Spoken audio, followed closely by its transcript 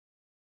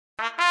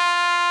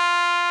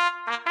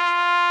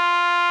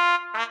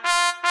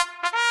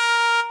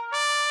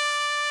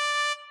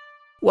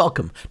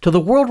Welcome to the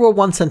World War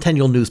I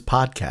Centennial News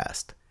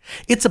Podcast.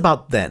 It's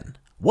about then,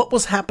 what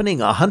was happening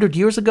 100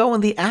 years ago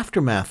in the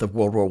aftermath of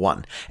World War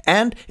I,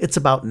 and it's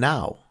about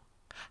now.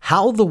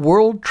 How the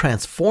world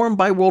transformed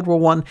by World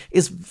War I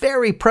is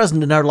very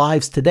present in our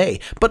lives today,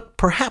 but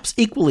perhaps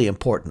equally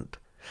important.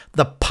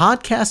 The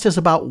podcast is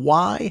about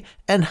why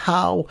and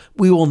how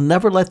we will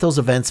never let those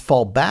events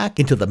fall back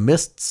into the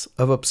mists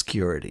of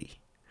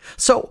obscurity.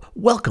 So,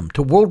 welcome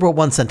to World War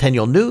I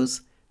Centennial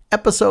News,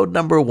 episode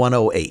number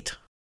 108.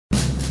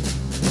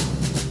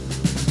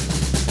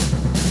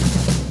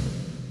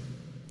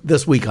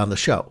 This week on the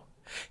show,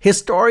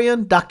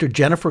 historian Dr.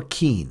 Jennifer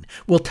Keene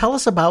will tell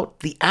us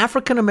about the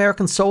African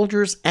American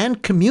soldiers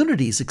and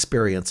communities'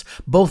 experience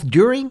both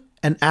during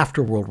and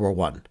after World War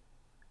I.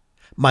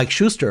 Mike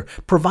Schuster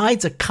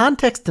provides a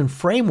context and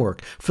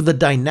framework for the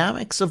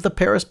dynamics of the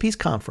Paris Peace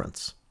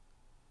Conference.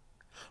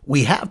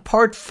 We have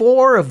part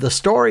 4 of the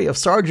story of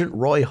Sergeant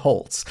Roy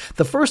Holtz,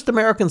 the first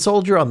American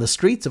soldier on the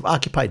streets of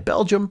occupied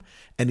Belgium,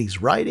 and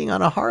he's riding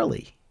on a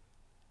Harley.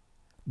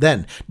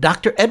 Then,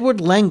 Dr. Edward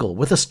Lengel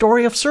with a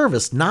story of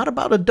service, not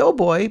about a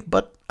doughboy,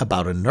 but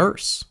about a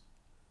nurse.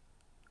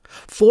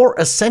 For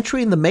a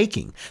century in the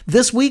making,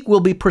 this week we'll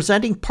be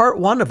presenting part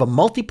 1 of a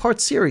multi-part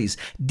series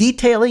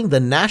detailing the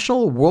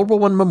National World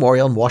War I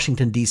Memorial in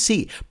Washington,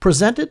 D.C.,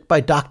 presented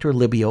by Dr.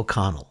 Libby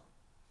O'Connell.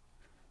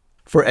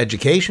 For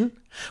education,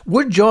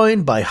 we're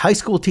joined by high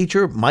school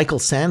teacher Michael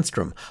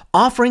Sandstrom,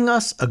 offering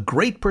us a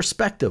great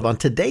perspective on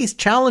today's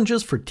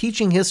challenges for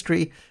teaching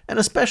history and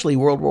especially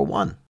World War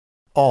I.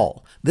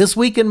 All this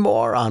week and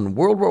more on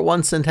World War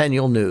I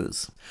Centennial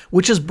News,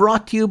 which is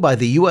brought to you by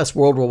the U.S.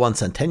 World War I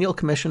Centennial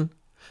Commission,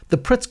 the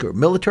Pritzker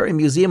Military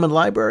Museum and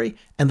Library,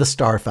 and the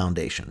Starr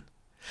Foundation.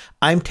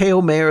 I'm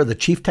Teo Mayer, the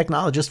Chief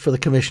Technologist for the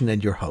Commission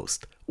and your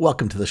host.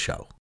 Welcome to the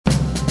show.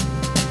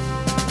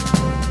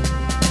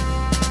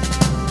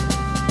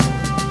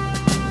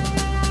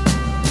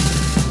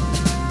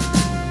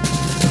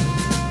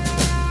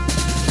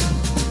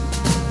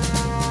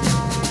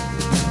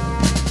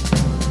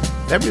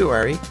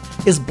 February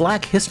is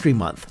Black History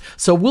Month,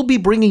 so we'll be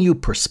bringing you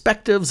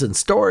perspectives and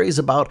stories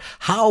about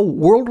how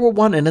World War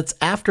I and its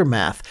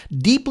aftermath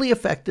deeply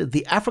affected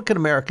the African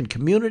American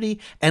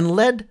community and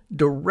led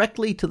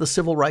directly to the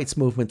civil rights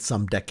movement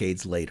some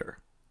decades later.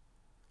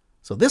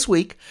 So this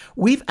week,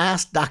 we've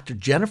asked Dr.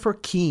 Jennifer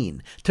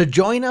Keene to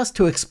join us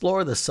to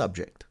explore the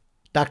subject.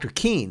 Dr.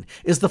 Keene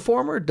is the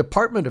former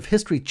Department of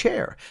History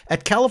chair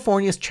at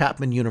California's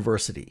Chapman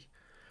University.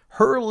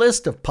 Her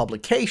list of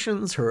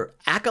publications, her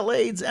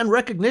accolades, and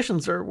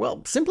recognitions are,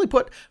 well, simply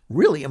put,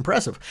 really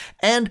impressive,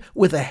 and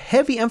with a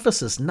heavy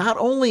emphasis not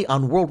only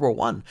on World War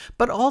I,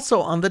 but also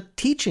on the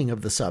teaching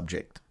of the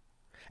subject.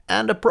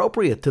 And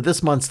appropriate to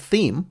this month's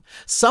theme,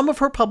 some of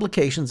her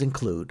publications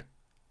include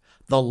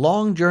The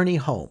Long Journey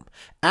Home,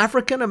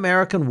 African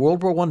American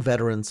World War I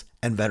Veterans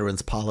and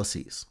Veterans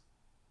Policies,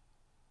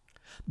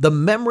 The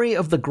Memory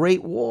of the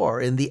Great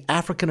War in the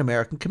African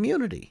American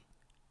Community,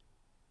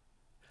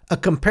 a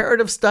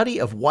comparative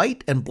study of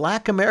white and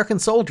black American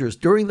soldiers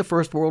during the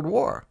First World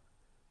War,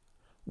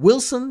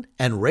 Wilson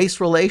and race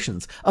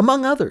relations,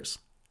 among others.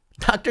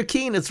 Dr.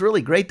 Keene, it's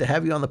really great to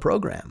have you on the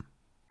program.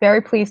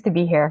 Very pleased to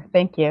be here.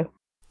 Thank you.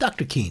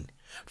 Dr. Keene,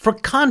 for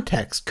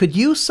context, could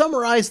you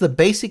summarize the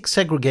basic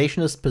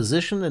segregationist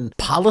position and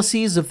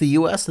policies of the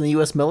U.S. and the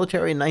U.S.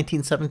 military in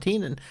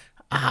 1917, and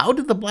how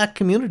did the black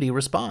community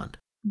respond?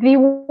 The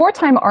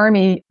wartime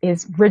Army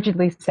is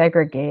rigidly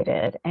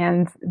segregated,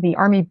 and the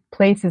Army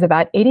places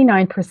about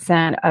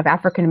 89% of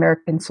African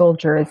American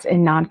soldiers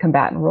in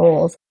non-combatant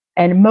roles,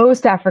 and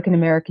most African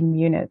American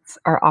units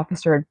are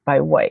officered by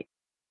white.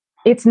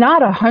 It's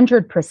not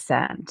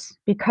 100%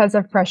 because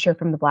of pressure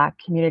from the Black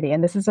community,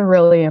 and this is a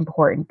really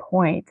important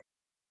point.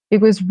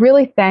 It was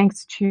really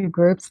thanks to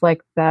groups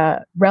like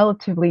the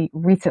relatively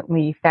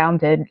recently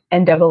founded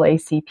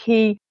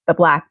NAACP, the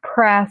Black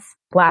Press,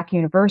 Black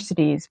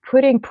universities,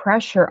 putting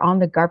pressure on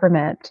the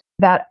government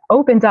that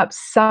opened up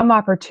some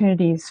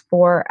opportunities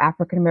for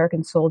African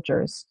American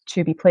soldiers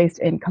to be placed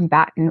in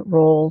combatant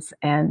roles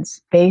and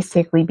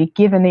basically be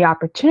given the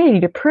opportunity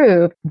to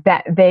prove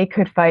that they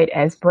could fight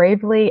as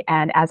bravely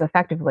and as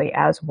effectively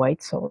as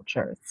white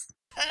soldiers.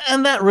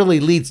 And that really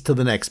leads to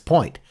the next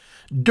point.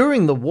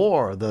 During the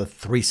war, the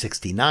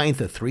 369th,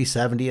 the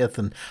 370th,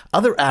 and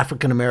other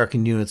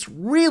African-American units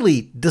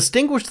really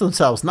distinguished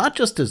themselves not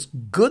just as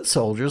good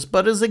soldiers,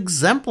 but as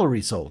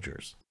exemplary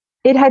soldiers.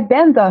 It had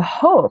been the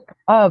hope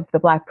of the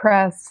Black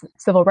press,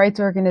 civil rights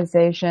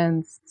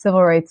organizations,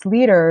 civil rights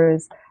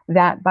leaders,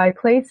 that by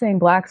placing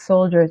Black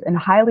soldiers in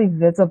highly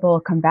visible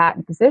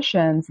combatant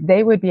positions,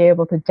 they would be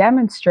able to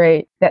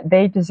demonstrate that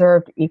they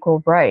deserved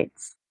equal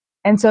rights.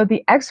 And so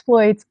the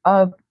exploits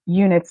of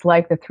units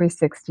like the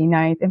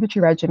 369th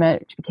Infantry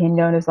Regiment, which became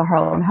known as the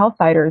Harlem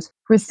Hellfighters,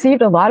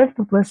 received a lot of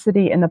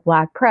publicity in the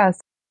Black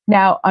press.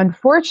 Now,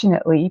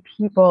 unfortunately,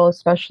 people,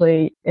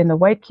 especially in the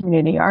white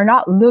community, are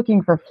not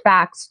looking for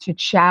facts to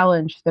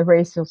challenge the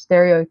racial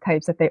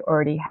stereotypes that they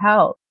already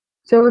held.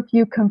 So if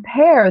you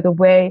compare the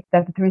way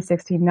that the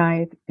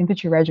 369th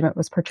Infantry Regiment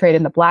was portrayed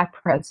in the Black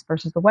press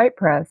versus the white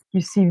press,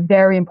 you see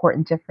very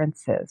important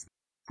differences.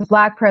 The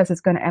Black press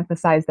is going to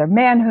emphasize their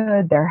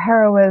manhood, their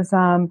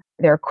heroism,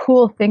 their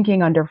cool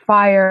thinking under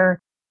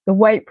fire. The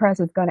white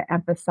press is going to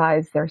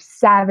emphasize their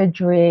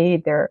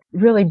savagery. They're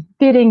really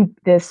fitting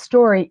this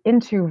story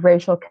into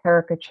racial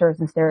caricatures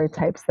and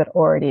stereotypes that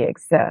already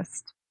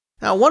exist.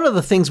 Now, one of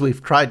the things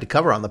we've tried to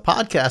cover on the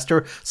podcast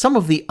are some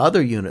of the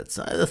other units.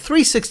 The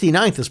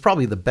 369th is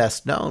probably the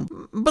best known,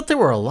 but there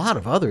were a lot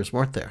of others,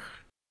 weren't there?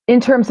 In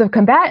terms of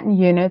combatant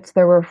units,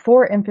 there were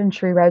 4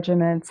 infantry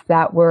regiments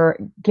that were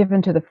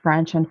given to the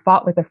French and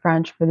fought with the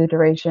French for the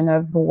duration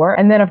of the war.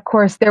 And then, of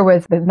course, there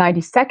was the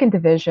 92nd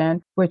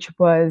Division, which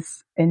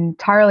was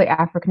entirely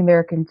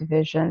African-American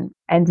division.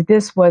 And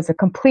this was a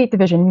complete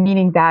division,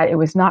 meaning that it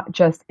was not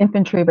just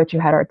infantry, but you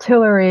had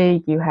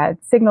artillery, you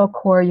had signal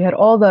corps, you had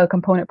all the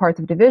component parts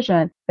of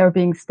division that were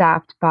being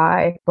staffed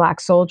by Black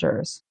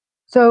soldiers.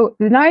 So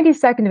the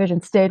 92nd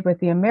Division stayed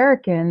with the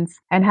Americans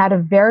and had a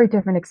very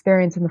different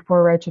experience in the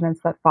 4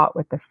 regiments that fought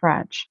with the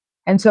French.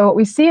 And so what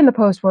we see in the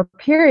post-war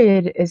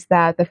period is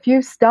that the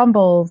few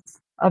stumbles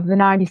of the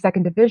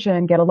 92nd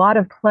Division get a lot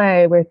of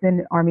play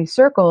within Army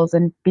circles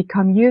and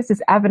become used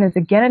as evidence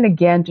again and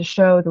again to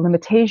show the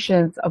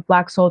limitations of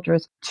Black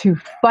soldiers to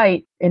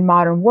fight in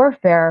modern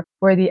warfare,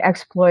 where the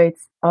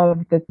exploits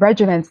of the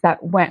regiments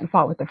that went and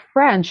fought with the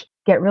French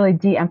get really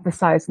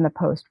de-emphasized in the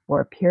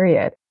post-war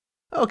period.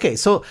 Okay,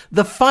 so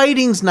the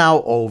fighting's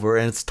now over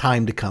and it's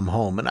time to come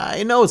home. And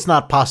I know it's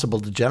not possible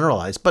to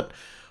generalize, but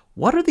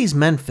what are these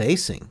men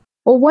facing?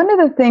 Well, one of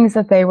the things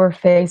that they were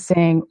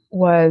facing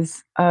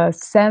was a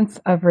sense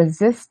of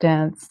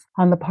resistance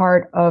on the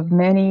part of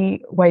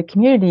many white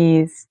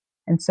communities.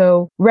 And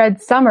so Red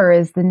Summer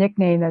is the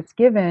nickname that's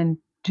given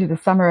to the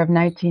summer of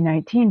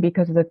 1919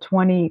 because of the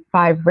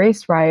 25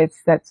 race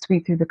riots that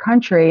sweep through the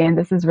country. And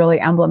this is really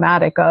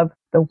emblematic of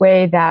the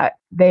way that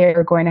they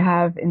are going to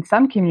have, in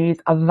some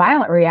communities, a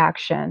violent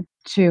reaction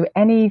to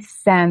any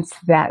sense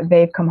that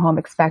they've come home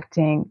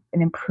expecting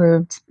an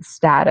improved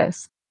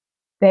status.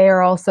 They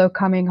are also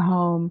coming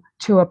home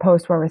to a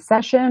post-war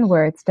recession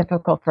where it's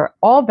difficult for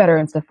all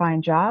veterans to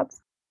find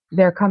jobs.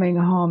 They're coming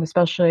home,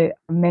 especially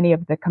many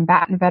of the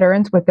combatant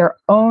veterans, with their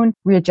own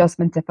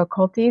readjustment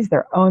difficulties,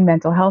 their own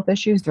mental health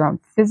issues, their own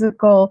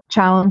physical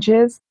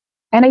challenges.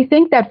 And I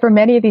think that for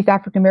many of these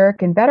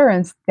African-American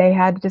veterans, they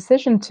had a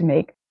decision to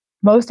make.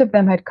 Most of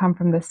them had come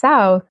from the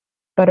South,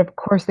 but of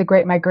course, the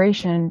Great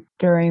Migration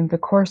during the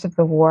course of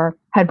the war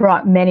had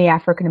brought many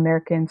African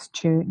Americans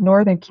to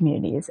northern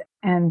communities.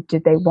 And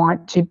did they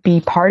want to be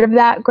part of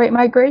that Great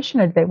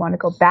Migration, or did they want to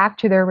go back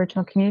to their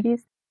original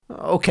communities?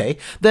 Okay,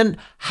 then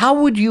how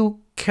would you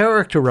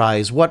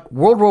characterize what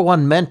World War I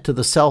meant to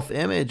the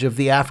self-image of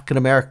the African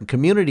American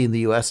community in the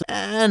U.S.,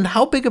 and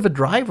how big of a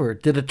driver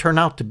did it turn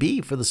out to be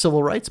for the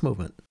civil rights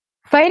movement?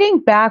 Fighting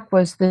back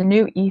was the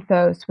new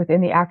ethos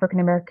within the African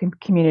American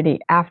community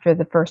after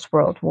the First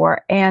World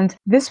War. And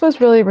this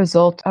was really a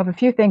result of a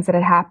few things that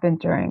had happened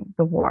during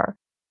the war.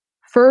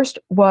 First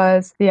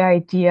was the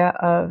idea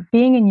of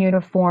being in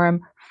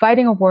uniform,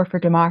 fighting a war for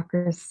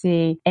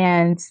democracy,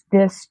 and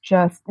this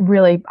just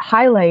really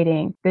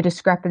highlighting the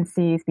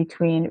discrepancies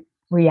between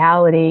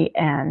reality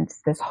and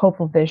this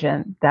hopeful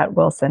vision that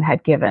Wilson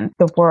had given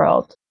the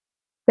world.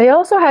 They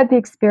also had the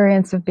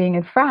experience of being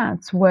in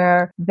France,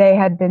 where they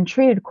had been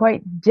treated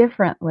quite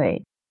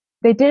differently.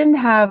 They didn't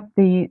have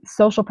the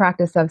social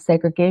practice of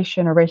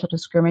segregation or racial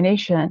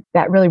discrimination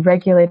that really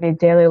regulated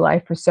daily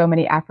life for so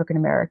many African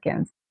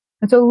Americans.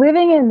 And so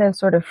living in this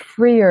sort of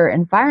freer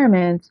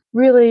environment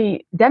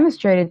really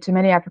demonstrated to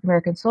many African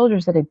American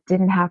soldiers that it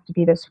didn't have to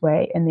be this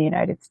way in the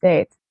United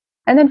States.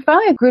 And then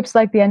finally, groups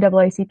like the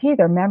NAACP,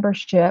 their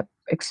membership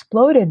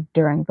exploded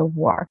during the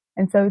war.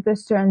 And so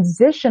this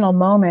transitional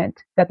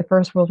moment that the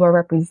First World War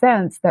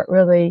represents that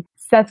really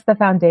sets the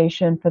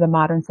foundation for the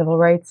modern civil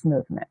rights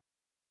movement.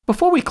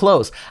 Before we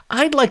close,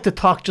 I'd like to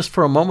talk just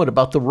for a moment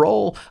about the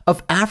role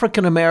of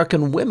African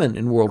American women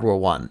in World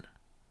War I.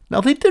 Now,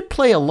 they did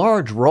play a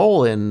large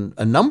role in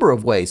a number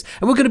of ways,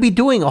 and we're going to be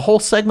doing a whole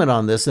segment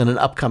on this in an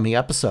upcoming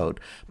episode.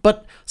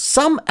 But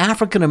some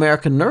African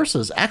American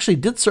nurses actually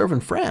did serve in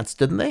France,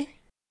 didn't they?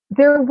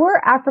 There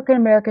were African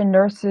American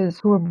nurses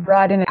who were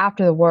brought in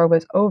after the war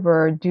was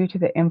over due to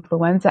the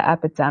influenza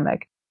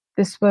epidemic.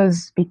 This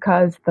was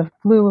because the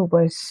flu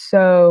was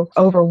so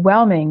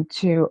overwhelming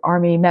to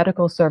Army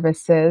medical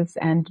services,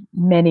 and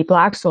many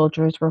Black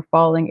soldiers were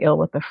falling ill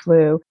with the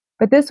flu.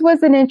 But this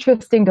was an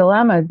interesting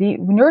dilemma. The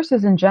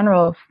nurses in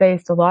general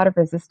faced a lot of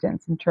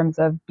resistance in terms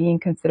of being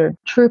considered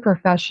true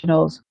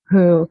professionals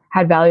who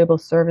had valuable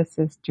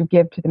services to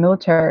give to the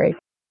military.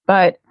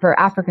 But for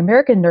African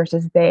American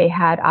nurses, they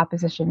had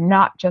opposition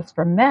not just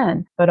from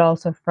men, but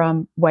also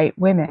from white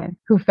women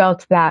who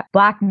felt that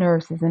Black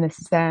nurses, in a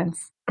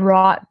sense,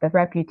 brought the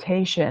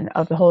reputation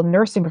of the whole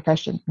nursing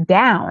profession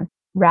down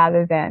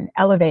rather than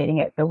elevating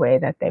it the way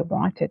that they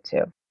wanted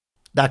to.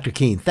 Dr.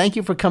 Keene, thank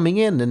you for coming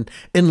in and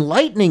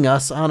enlightening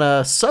us on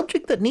a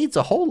subject that needs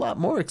a whole lot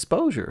more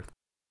exposure.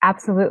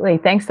 Absolutely.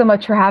 Thanks so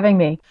much for having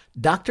me.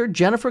 Dr.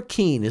 Jennifer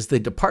Keene is the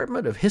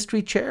Department of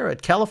History Chair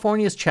at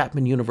California's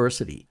Chapman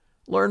University.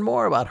 Learn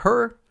more about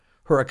her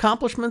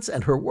accomplishments,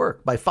 and her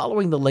work by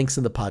following the links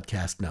in the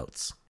podcast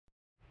notes.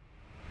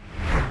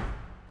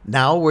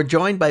 Now we're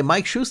joined by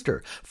Mike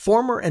Schuster,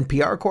 former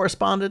NPR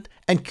correspondent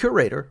and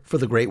curator for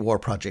the Great War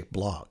Project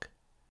blog.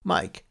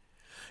 Mike,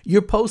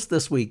 your post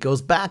this week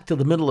goes back to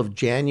the middle of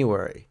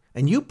January,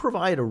 and you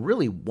provide a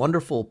really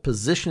wonderful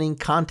positioning,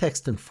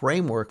 context, and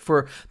framework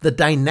for the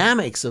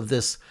dynamics of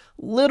this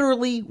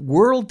literally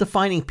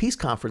world-defining peace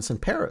conference in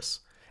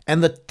Paris,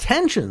 and the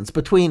tensions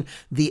between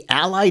the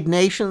allied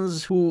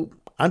nations who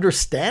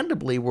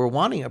understandably were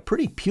wanting a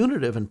pretty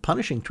punitive and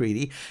punishing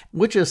treaty,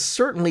 which is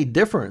certainly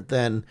different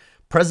than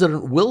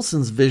President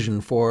Wilson's vision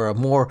for a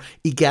more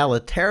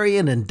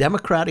egalitarian and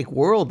democratic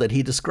world that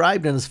he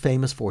described in his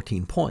famous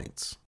 14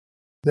 points.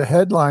 The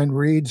headline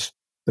reads,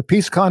 "The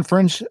peace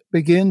conference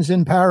begins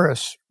in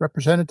Paris.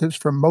 Representatives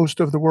from most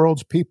of the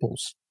world's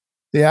peoples.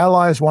 The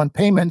Allies want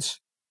payments.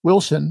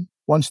 Wilson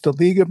wants the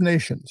League of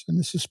Nations." And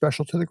this is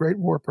special to the Great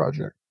War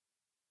Project.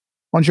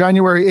 On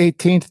January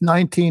 18,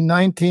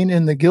 1919,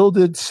 in the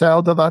gilded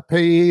Salle de la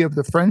Paix of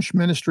the French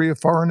Ministry of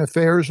Foreign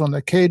Affairs on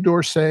the Quai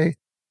d'Orsay,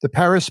 the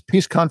Paris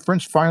Peace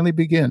Conference finally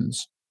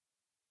begins.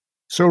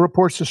 So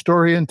reports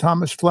historian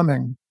Thomas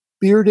Fleming.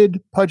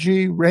 Bearded,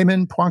 pudgy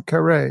Raymond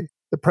Poincaré,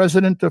 the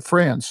president of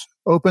France,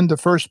 opened the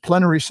first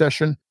plenary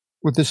session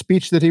with the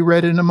speech that he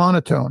read in a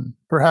monotone,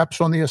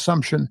 perhaps on the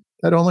assumption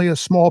that only a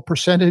small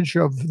percentage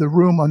of the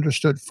room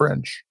understood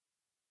French.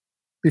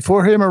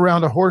 Before him,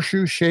 around a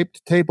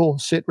horseshoe-shaped table,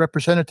 sit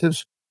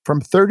representatives from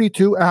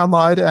 32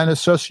 allied and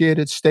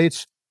associated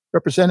states,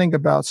 representing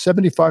about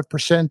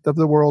 75% of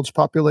the world's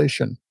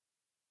population.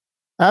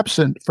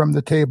 Absent from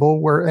the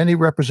table were any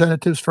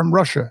representatives from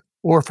Russia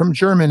or from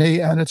Germany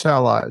and its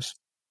allies.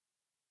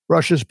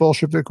 Russia's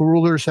Bolshevik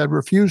rulers had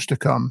refused to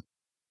come.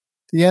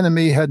 The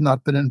enemy had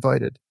not been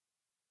invited.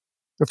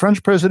 The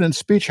French president's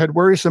speech had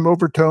worrisome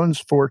overtones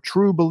for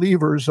true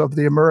believers of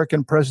the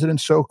American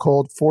president's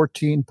so-called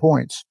 14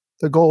 points,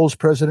 the goals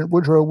President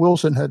Woodrow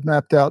Wilson had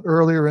mapped out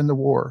earlier in the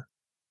war.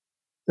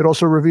 It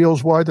also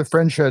reveals why the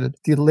French had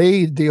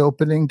delayed the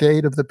opening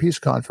date of the peace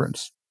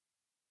conference.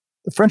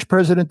 The French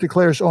president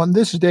declares, "On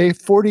this day,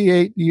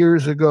 48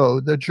 years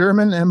ago, the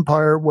German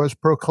Empire was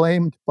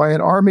proclaimed by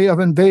an army of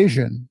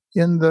invasion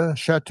in the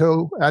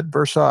chateau at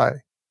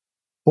Versailles.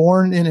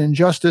 Born in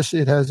injustice,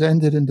 it has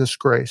ended in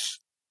disgrace."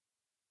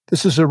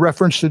 This is a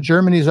reference to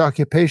Germany's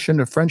occupation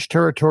of French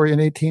territory in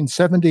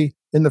 1870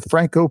 in the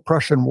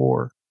Franco-Prussian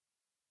War.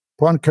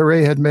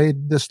 Poincaré had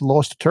made this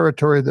lost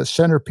territory the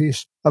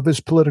centerpiece of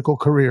his political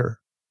career.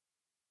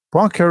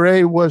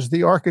 Poincaré was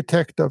the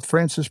architect of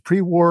France's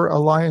pre-war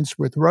alliance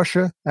with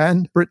Russia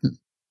and Britain,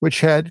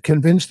 which had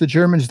convinced the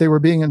Germans they were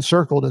being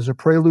encircled as a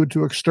prelude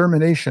to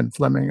extermination,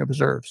 Fleming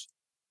observes.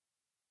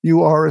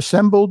 "You are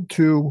assembled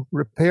to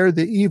repair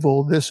the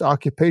evil this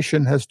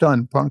occupation has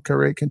done,"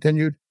 Poincaré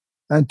continued,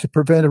 "and to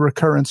prevent a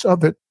recurrence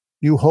of it.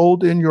 You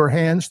hold in your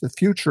hands the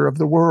future of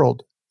the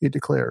world," he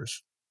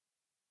declares.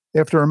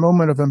 After a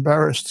moment of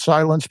embarrassed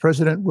silence,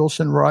 President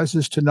Wilson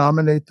rises to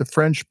nominate the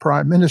French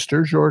Prime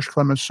Minister, Georges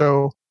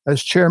Clemenceau,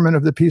 as chairman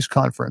of the peace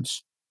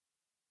conference.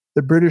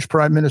 The British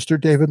Prime Minister,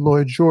 David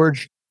Lloyd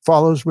George,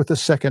 follows with a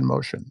second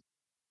motion.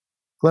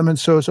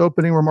 Clemenceau's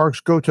opening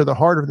remarks go to the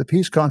heart of the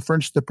peace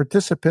conference. The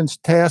participants'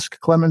 task,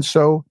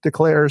 Clemenceau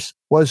declares,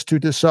 was to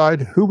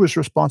decide who was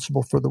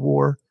responsible for the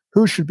war,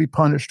 who should be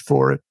punished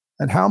for it,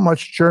 and how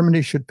much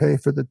Germany should pay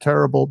for the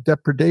terrible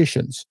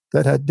depredations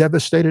that had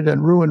devastated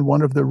and ruined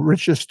one of the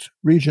richest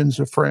regions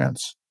of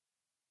France.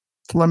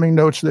 Fleming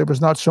notes there was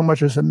not so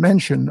much as a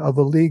mention of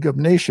a League of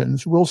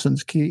Nations,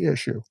 Wilson's key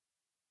issue.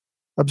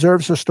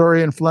 Observes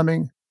historian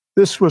Fleming,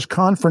 "This was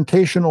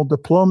confrontational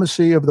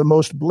diplomacy of the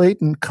most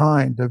blatant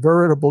kind, a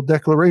veritable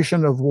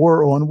declaration of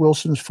war on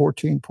Wilson's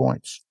 14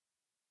 points.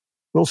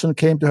 Wilson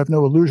came to have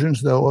no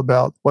illusions, though,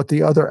 about what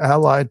the other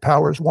Allied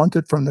powers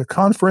wanted from the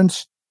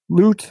conference: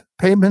 loot,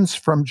 payments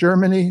from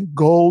Germany,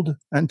 gold,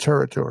 and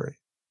territory.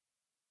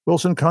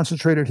 Wilson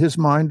concentrated his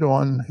mind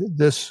on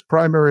this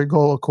primary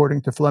goal,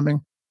 according to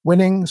Fleming,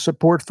 winning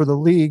support for the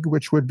League,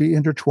 which would be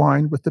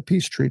intertwined with the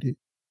peace treaty.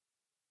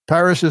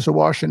 Paris is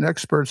awash in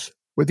experts,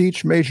 with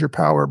each major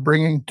power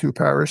bringing to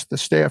Paris the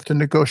staff to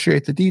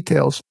negotiate the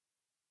details.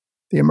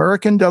 The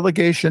American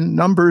delegation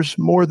numbers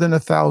more than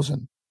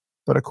 1,000,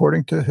 but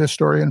according to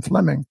historian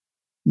Fleming,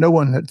 no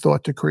one had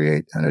thought to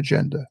create an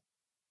agenda.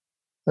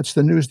 That's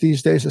the news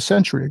these days a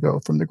century ago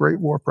from the Great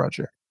War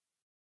Project.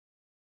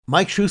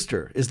 Mike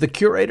Schuster is the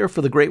curator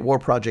for the Great War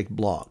Project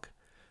blog.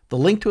 The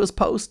link to his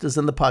post is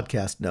in the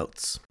podcast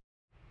notes.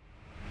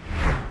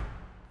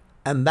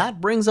 And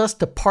that brings us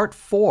to part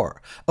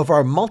 4 of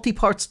our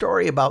multi-part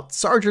story about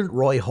Sergeant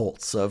Roy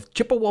Holtz of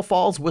Chippewa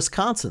Falls,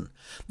 Wisconsin,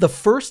 the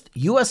first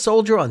U.S.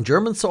 soldier on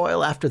German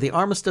soil after the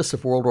armistice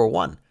of World War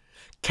I,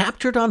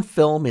 captured on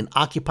film in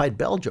occupied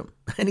Belgium,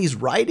 and he's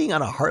riding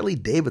on a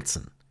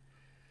Harley-Davidson.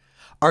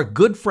 Our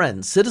good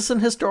friend, citizen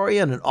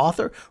historian and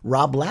author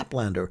Rob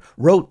Laplander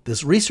wrote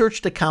this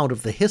researched account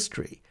of the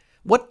history,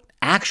 what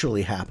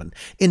actually happened,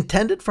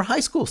 intended for high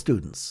school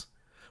students.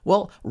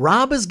 Well,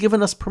 Rob has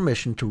given us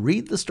permission to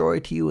read the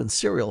story to you in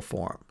serial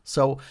form.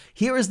 So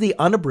here is the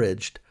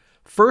unabridged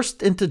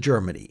First into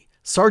Germany,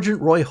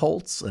 Sergeant Roy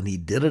Holtz, and He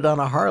Did It on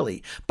a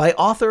Harley, by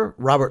author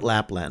Robert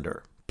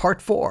Laplander,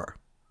 Part 4.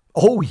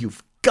 Oh,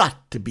 you've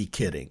got to be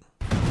kidding.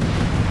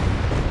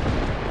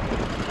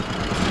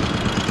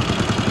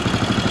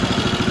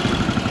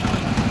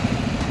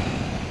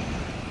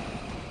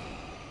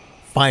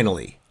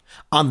 Finally,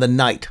 on the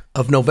night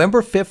of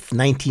November 5th,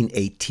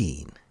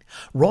 1918,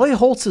 Roy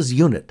Holtz's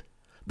unit,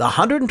 the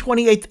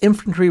 128th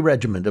Infantry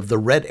Regiment of the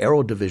Red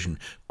Arrow Division,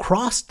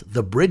 crossed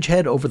the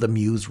bridgehead over the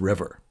Meuse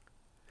River.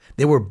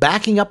 They were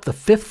backing up the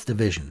 5th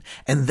Division,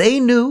 and they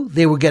knew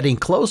they were getting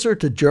closer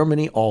to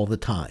Germany all the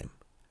time.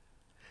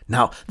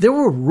 Now, there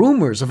were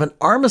rumors of an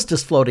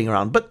armistice floating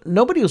around, but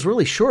nobody was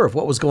really sure of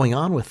what was going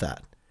on with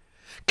that.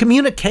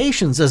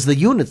 Communications as the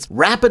units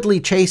rapidly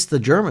chased the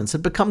Germans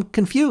had become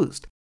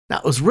confused. Now,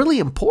 it was really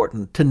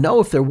important to know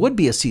if there would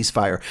be a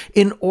ceasefire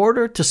in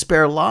order to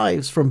spare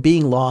lives from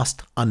being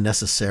lost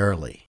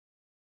unnecessarily.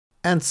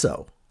 And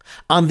so,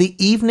 on the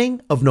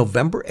evening of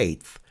November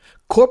 8th,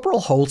 Corporal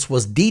Holtz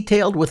was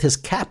detailed with his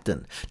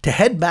captain to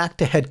head back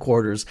to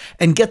headquarters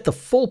and get the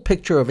full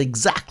picture of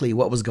exactly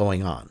what was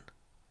going on.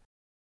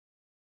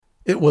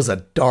 It was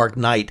a dark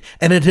night,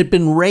 and it had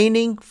been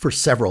raining for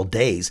several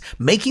days,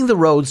 making the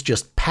roads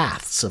just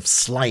paths of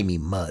slimy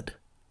mud.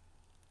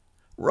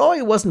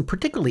 Roy wasn't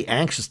particularly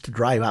anxious to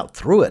drive out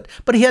through it,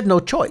 but he had no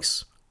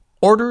choice.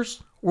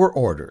 Orders were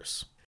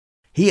orders.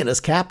 He and his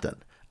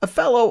captain, a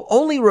fellow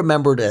only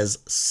remembered as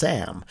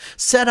Sam,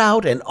 set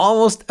out, and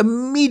almost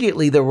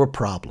immediately there were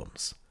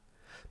problems.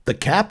 The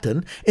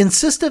captain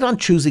insisted on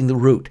choosing the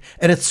route,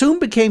 and it soon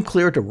became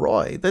clear to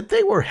Roy that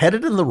they were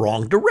headed in the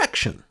wrong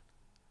direction.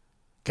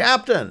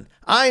 "Captain,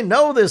 I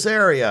know this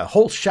area,"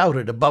 Holtz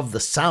shouted above the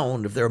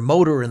sound of their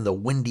motor in the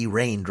windy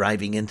rain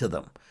driving into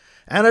them.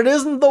 "And it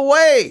isn't the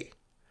way.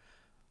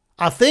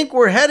 I think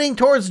we're heading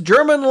towards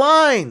German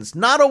lines,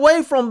 not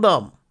away from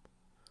them."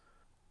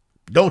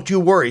 "Don't you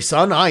worry,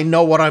 son. I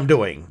know what I'm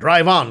doing.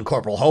 Drive on,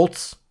 Corporal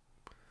Holtz."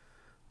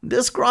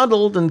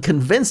 Disgruntled and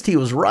convinced he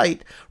was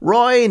right,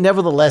 Roy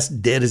nevertheless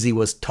did as he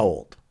was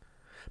told.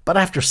 But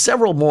after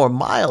several more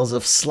miles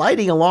of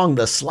sliding along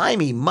the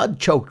slimy,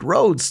 mud-choked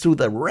roads through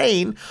the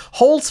rain,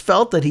 Holtz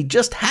felt that he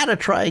just had to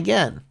try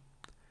again.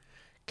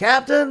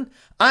 "Captain,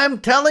 I'm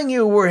telling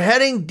you, we're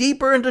heading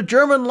deeper into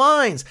German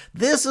lines.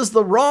 This is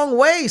the wrong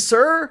way,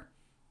 sir."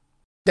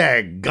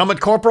 "Dadgummit,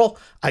 Corporal.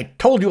 I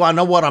told you I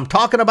know what I'm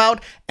talking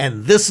about,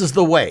 and this is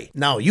the way.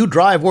 Now you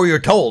drive where you're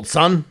told,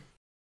 son."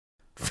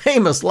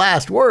 Famous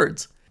last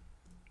words.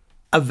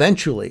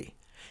 Eventually,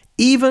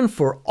 even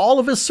for all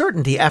of his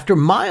certainty, after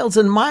miles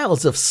and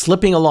miles of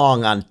slipping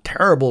along on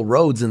terrible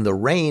roads in the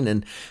rain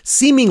and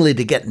seemingly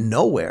to get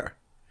nowhere,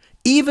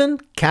 even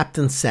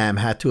Captain Sam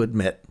had to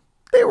admit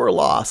they were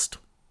lost.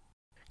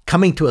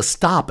 Coming to a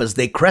stop as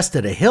they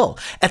crested a hill,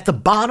 at the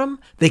bottom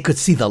they could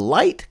see the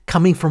light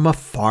coming from a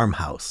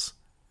farmhouse.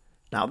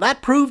 Now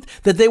that proved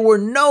that they were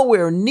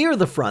nowhere near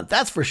the front,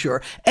 that's for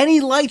sure. Any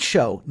light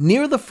show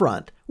near the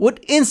front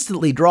would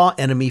instantly draw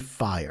enemy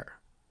fire.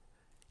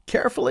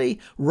 Carefully,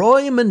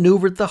 Roy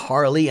maneuvered the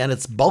Harley and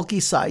its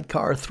bulky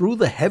sidecar through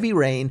the heavy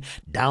rain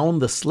down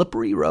the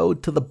slippery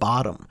road to the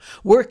bottom,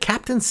 where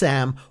Captain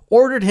Sam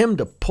ordered him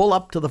to pull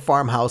up to the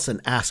farmhouse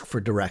and ask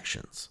for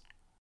directions.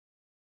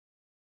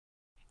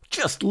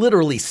 Just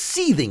literally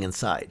seething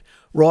inside,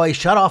 Roy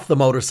shut off the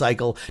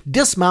motorcycle,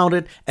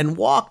 dismounted, and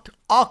walked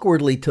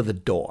awkwardly to the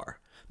door.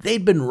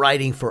 They'd been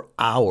riding for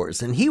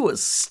hours, and he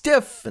was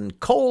stiff and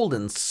cold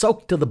and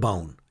soaked to the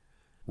bone.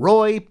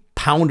 Roy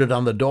pounded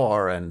on the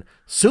door, and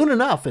soon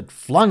enough it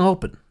flung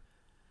open.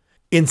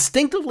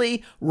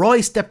 Instinctively,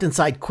 Roy stepped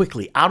inside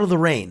quickly, out of the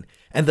rain,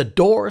 and the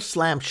door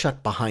slammed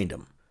shut behind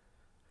him.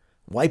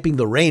 Wiping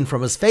the rain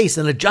from his face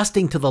and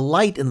adjusting to the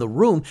light in the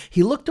room,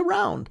 he looked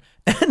around,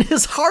 and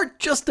his heart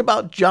just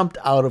about jumped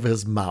out of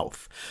his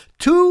mouth.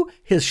 To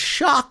his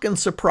shock and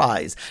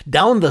surprise,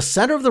 down the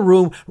center of the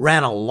room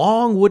ran a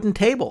long wooden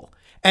table,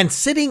 and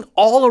sitting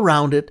all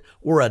around it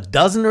were a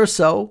dozen or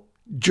so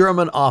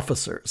German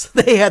officers.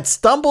 They had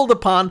stumbled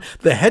upon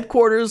the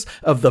headquarters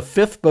of the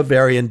 5th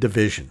Bavarian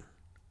Division.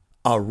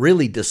 A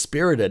really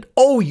dispirited,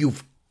 "Oh,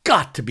 you've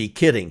got to be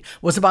kidding,"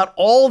 was about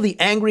all the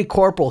angry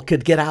corporal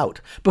could get out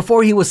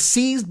before he was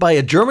seized by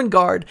a German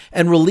guard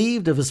and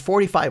relieved of his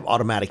 .45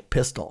 automatic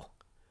pistol.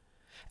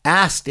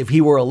 Asked if he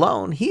were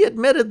alone, he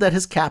admitted that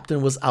his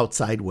captain was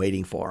outside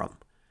waiting for him.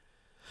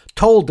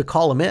 Told to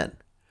call him in,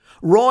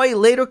 Roy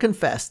later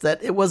confessed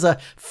that it was a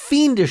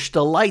fiendish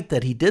delight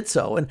that he did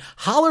so and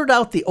hollered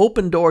out the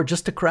open door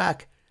just a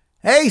crack,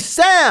 "Hey,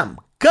 Sam,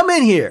 come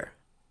in here."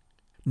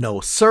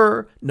 No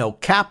sir, no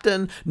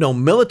captain, no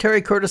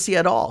military courtesy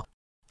at all.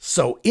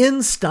 So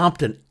in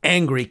stomped an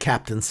angry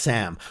Captain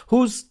Sam,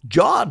 whose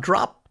jaw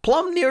dropped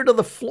plumb near to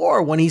the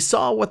floor when he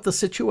saw what the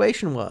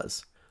situation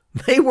was.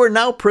 They were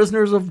now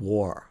prisoners of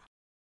war.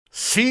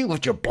 "See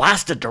what your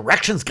blasted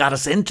directions got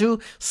us into?"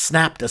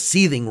 snapped a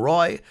seething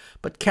Roy,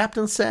 but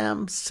Captain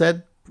Sam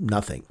said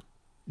nothing.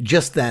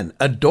 Just then,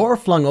 a door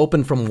flung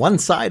open from one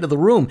side of the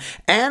room,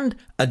 and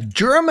a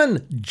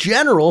German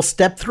general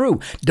stepped through,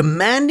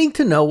 demanding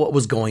to know what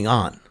was going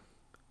on.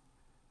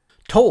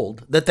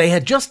 Told that they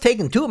had just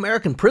taken 2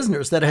 American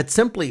prisoners that had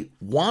simply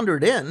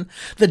wandered in,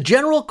 the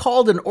general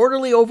called an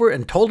orderly over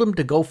and told him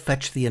to go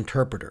fetch the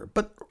interpreter.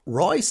 But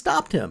Roy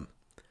stopped him.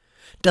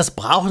 Das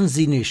brauchen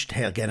Sie nicht,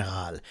 Herr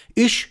General.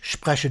 Ich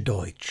spreche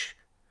Deutsch.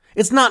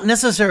 It's not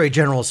necessary,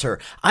 General, sir.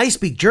 I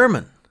speak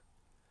German.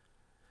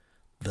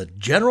 The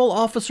general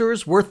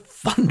officers were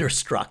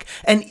thunderstruck,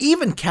 and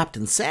even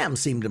Captain Sam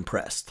seemed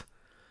impressed.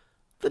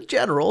 The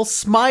general,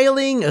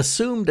 smiling,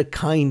 assumed a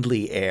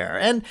kindly air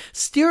and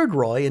steered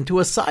Roy into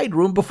a side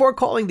room before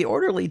calling the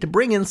orderly to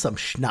bring in some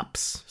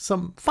schnapps,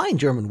 some fine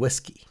German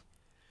whiskey.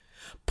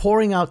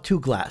 Pouring out 2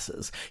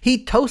 glasses,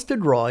 he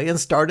toasted Roy and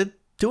started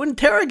to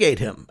interrogate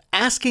him,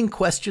 asking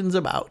questions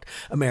about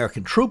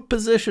American troop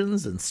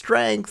positions and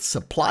strength,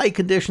 supply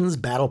conditions,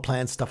 battle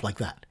plans, stuff like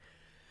that.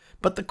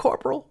 But the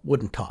corporal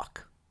wouldn't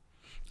talk.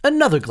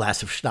 Another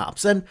glass of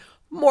schnapps and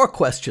more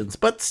questions,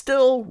 but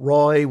still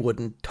Roy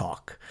wouldn't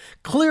talk.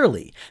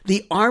 Clearly,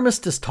 the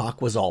armistice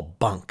talk was all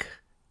bunk.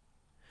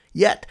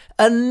 Yet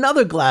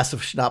another glass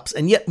of schnapps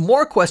and yet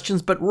more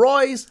questions, but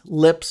Roy's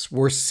lips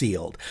were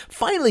sealed.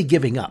 Finally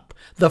giving up,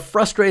 the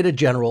frustrated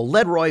general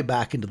led Roy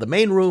back into the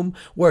main room,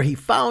 where he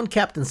found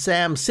Captain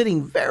Sam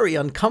sitting very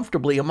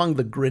uncomfortably among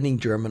the grinning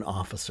German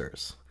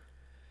officers.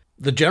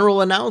 The general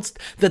announced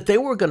that they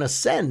were going to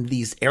send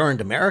these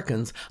errant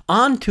Americans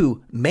on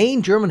to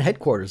main German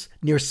headquarters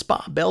near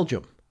Spa,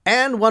 Belgium,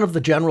 and one of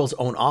the general's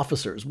own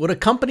officers would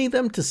accompany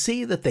them to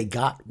see that they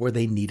got where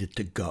they needed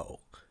to go.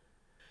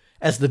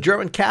 As the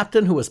German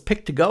captain who was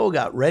picked to go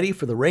got ready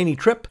for the rainy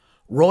trip,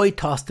 Roy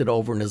tossed it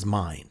over in his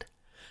mind.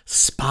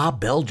 Spa,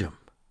 Belgium.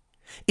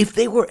 If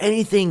they were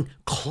anything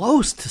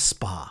close to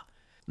Spa,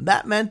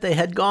 that meant they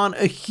had gone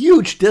a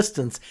huge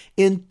distance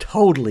in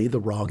totally the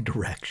wrong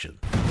direction.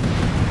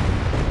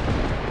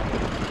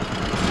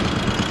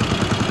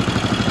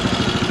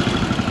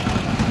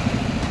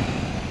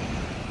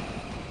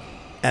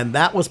 And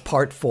that was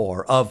part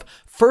 4 of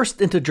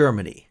First into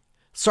Germany,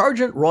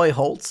 Sergeant Roy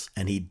Holtz,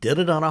 and he did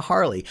it on a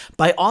Harley,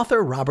 by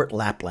author Robert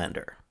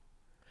Laplander.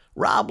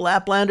 Rob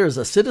Laplander is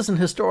a citizen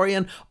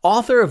historian,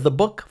 author of the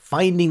book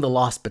Finding the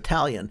Lost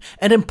Battalion,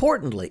 and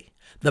importantly,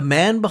 the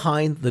man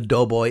behind the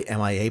Doughboy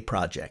MIA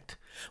project.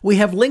 We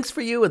have links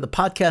for you in the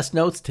podcast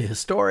notes to his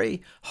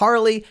story,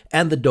 Harley,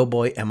 and the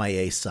Doughboy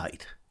MIA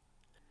site.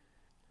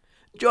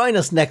 Join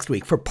us next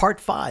week for Part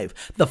 5,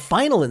 the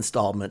final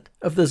installment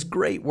of this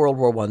great World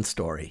War I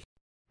story.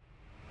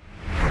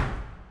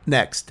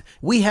 Next,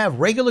 we have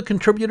regular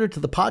contributor to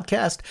the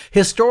podcast,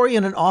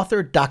 historian and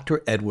author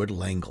Dr. Edward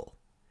Lengel.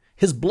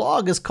 His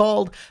blog is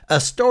called A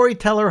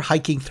Storyteller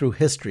Hiking Through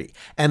History,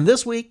 and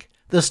this week,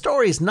 the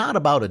story is not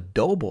about a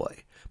doughboy,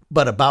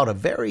 but about a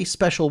very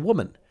special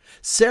woman,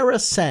 Sarah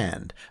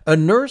Sand, a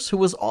nurse who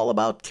was all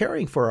about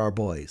caring for our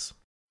boys.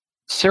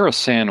 Sarah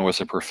Sand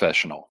was a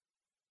professional.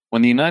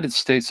 When the United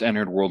States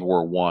entered World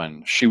War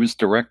I, she was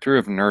director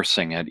of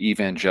nursing at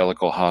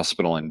Evangelical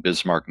Hospital in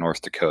Bismarck,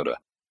 North Dakota.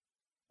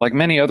 Like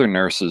many other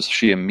nurses,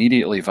 she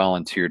immediately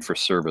volunteered for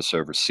service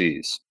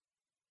overseas.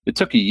 It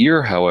took a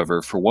year,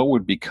 however, for what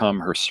would become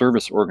her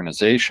service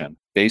organization,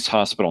 Base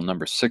Hospital No.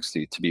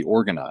 60, to be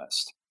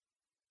organized.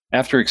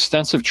 After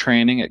extensive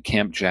training at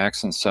Camp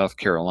Jackson, South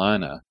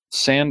Carolina,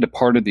 Sand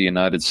departed the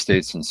United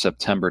States in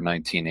September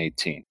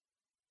 1918.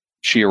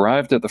 She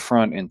arrived at the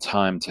front in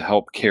time to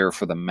help care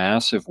for the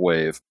massive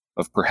wave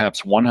of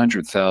perhaps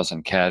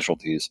 100,000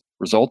 casualties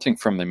resulting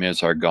from the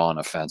Meuse-Argonne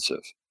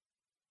offensive.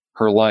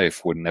 Her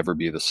life would never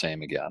be the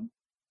same again.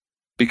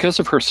 Because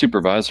of her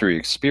supervisory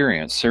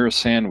experience, Sarah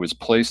Sand was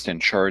placed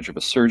in charge of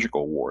a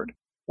surgical ward,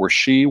 where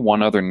she,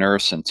 one other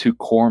nurse, and 2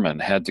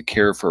 corpsmen had to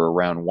care for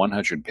around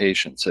 100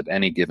 patients at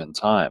any given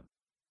time.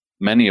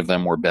 Many of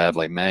them were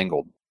badly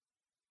mangled.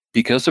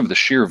 Because of the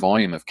sheer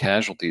volume of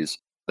casualties,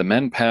 the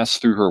men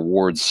passed through her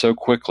wards so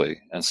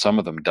quickly, and some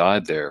of them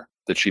died there,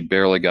 that she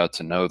barely got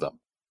to know them.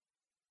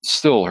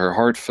 Still, her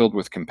heart filled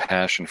with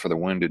compassion for the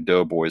wounded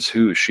doughboys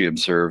who, she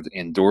observed,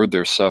 endured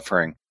their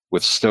suffering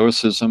with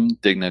stoicism,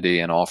 dignity,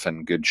 and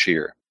often good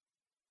cheer.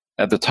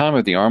 At the time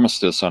of the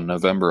armistice on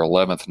November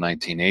 11,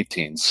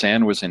 1918,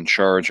 Sand was in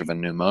charge of a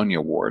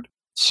pneumonia ward,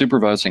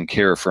 supervising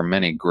care for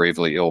many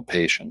gravely ill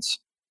patients.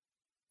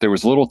 There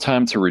was little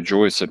time to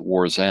rejoice at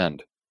war's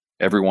end.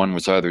 Everyone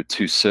was either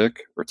too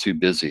sick or too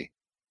busy.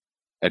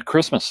 At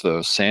Christmas,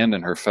 though, Sand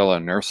and her fellow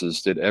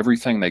nurses did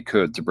everything they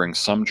could to bring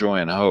some joy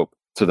and hope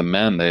to the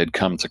men they had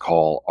come to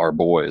call our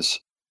boys.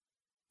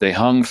 They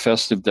hung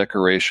festive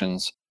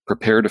decorations,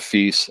 prepared a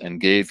feast, and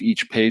gave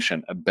each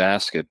patient a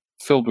basket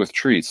filled with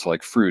treats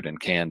like fruit and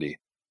candy.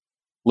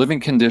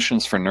 Living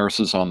conditions for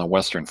nurses on the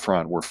Western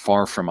Front were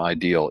far from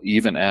ideal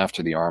even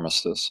after the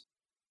armistice.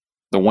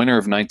 The winter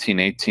of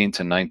 1918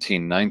 to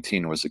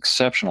 1919 was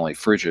exceptionally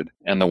frigid,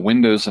 and the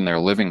windows in their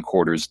living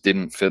quarters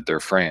didn't fit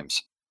their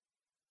frames.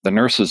 The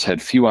nurses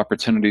had few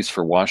opportunities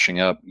for washing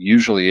up,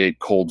 usually ate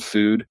cold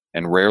food,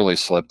 and rarely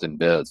slept in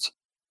beds.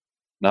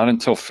 Not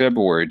until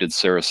February did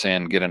Sarah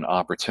Sand get an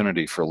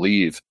opportunity for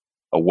leave,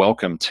 a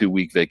welcome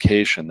 2-week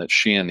vacation that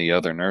she and the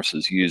other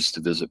nurses used to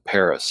visit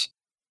Paris.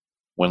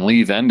 When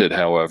leave ended,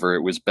 however,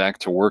 it was back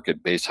to work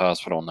at Base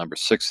Hospital number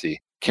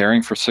 60,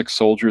 caring for sick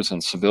soldiers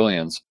and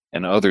civilians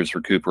and others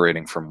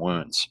recuperating from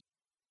wounds.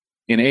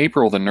 In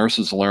April, the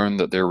nurses learned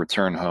that their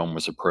return home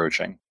was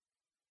approaching.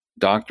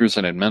 Doctors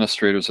and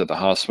administrators at the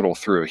hospital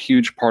threw a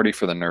huge party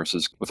for the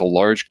nurses with a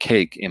large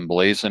cake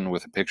emblazoned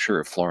with a picture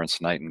of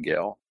Florence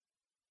Nightingale.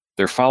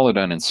 There followed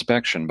an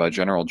inspection by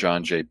General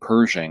John J.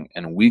 Pershing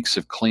and weeks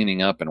of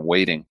cleaning up and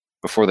waiting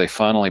before they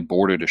finally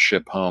boarded a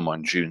ship home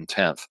on June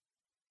 10th.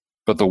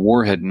 But the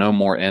war had no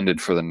more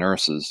ended for the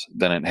nurses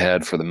than it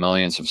had for the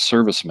millions of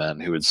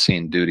servicemen who had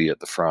seen duty at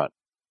the front.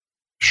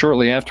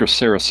 Shortly after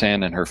Sarah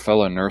Sand and her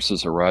fellow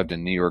nurses arrived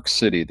in New York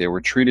City, they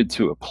were treated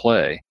to a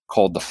play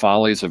called The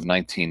Follies of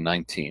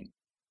 1919.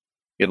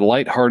 It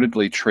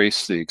lightheartedly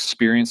traced the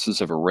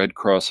experiences of a Red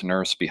Cross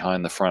nurse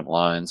behind the front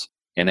lines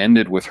and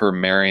ended with her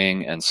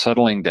marrying and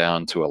settling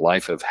down to a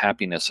life of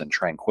happiness and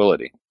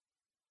tranquility.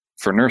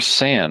 For Nurse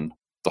Sand,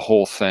 the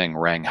whole thing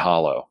rang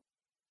hollow.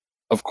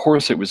 Of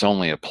course it was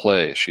only a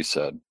play, she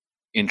said.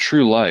 In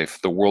true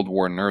life, the World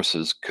War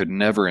nurses could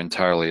never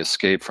entirely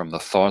escape from the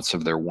thoughts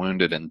of their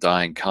wounded and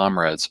dying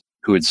comrades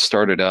who had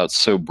started out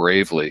so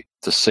bravely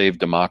to save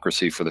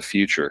democracy for the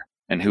future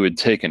and who had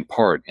taken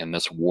part in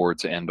this war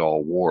to end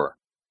all war.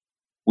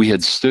 We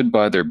had stood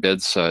by their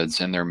bedsides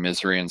in their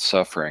misery and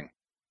suffering,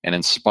 and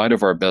in spite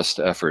of our best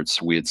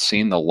efforts, we had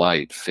seen the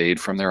light fade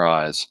from their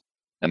eyes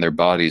and their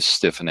bodies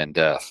stiffen in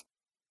death.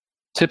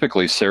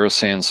 Typically, Sarah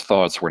Sand's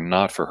thoughts were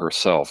not for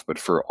herself, but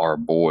for our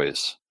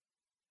boys.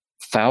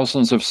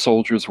 Thousands of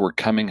soldiers were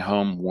coming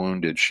home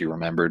wounded, she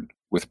remembered,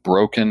 with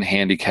broken,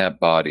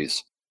 handicapped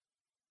bodies.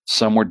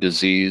 Some were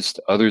diseased,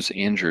 others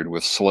injured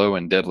with slow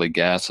and deadly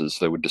gases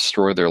that would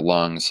destroy their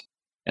lungs,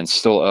 and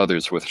still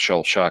others with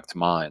shell-shocked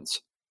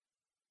minds.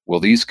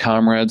 Will these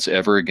comrades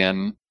ever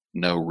again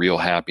know real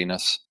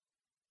happiness?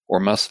 Or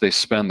must they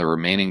spend the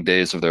remaining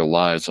days of their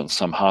lives on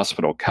some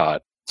hospital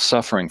cot,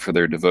 suffering for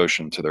their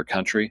devotion to their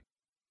country?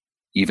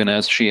 Even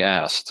as she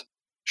asked,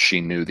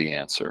 she knew the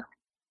answer.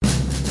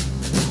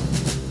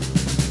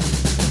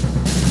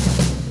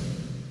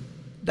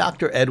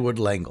 Dr. Edward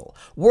Lengel,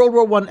 World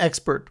War I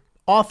expert,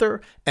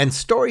 author, and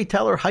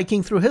storyteller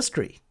hiking through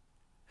history.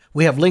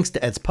 We have links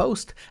to Ed's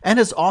post and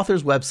his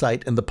author's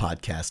website in the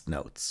podcast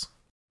notes.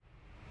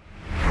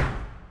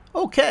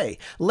 Okay,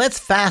 let's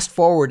fast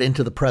forward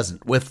into the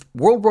present with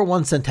World War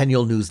I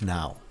Centennial News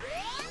Now.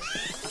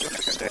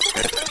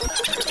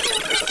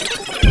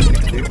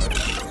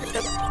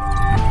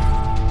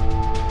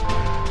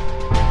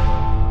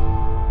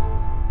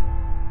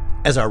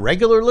 As our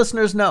regular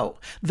listeners know,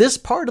 this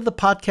part of the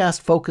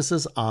podcast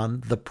focuses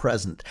on the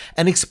present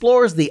and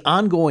explores the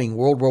ongoing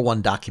World War I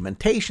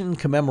documentation,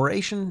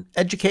 commemoration,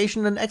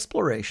 education, and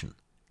exploration.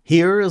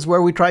 Here is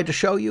where we try to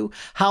show you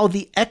how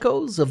the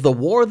echoes of the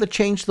war that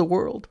changed the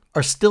world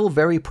are still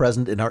very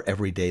present in our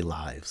everyday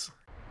lives.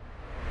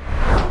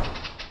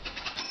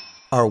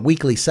 Our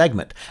weekly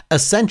segment, A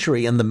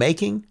Century in the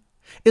Making,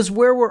 is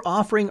where we're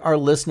offering our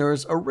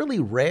listeners a really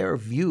rare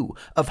view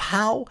of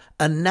how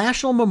a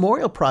national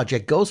memorial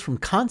project goes from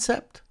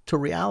concept to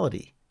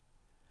reality.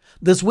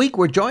 This week,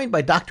 we're joined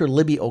by Dr.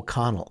 Libby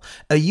O'Connell,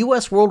 a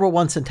U.S. World War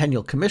I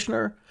Centennial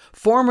Commissioner,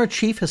 former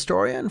Chief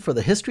Historian for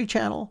the History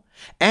Channel,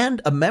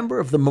 and a member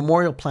of the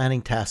Memorial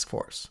Planning Task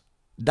Force.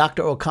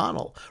 Dr.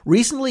 O'Connell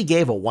recently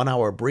gave a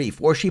 1-hour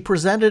brief where she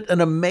presented an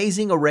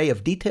amazing array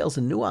of details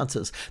and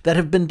nuances that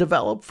have been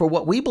developed for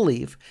what we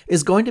believe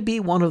is going to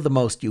be one of the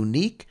most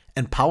unique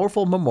and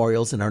powerful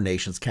memorials in our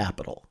nation's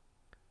capital.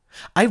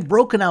 I've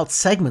broken out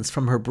segments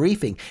from her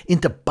briefing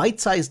into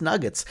bite-sized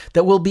nuggets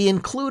that will be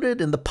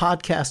included in the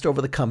podcast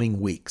over the coming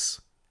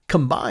weeks.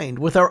 Combined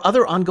with our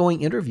other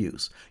ongoing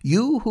interviews,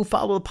 you who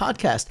follow the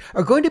podcast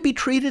are going to be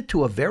treated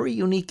to a very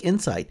unique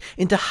insight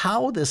into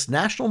how this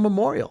national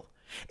memorial,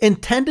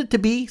 intended to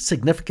be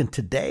significant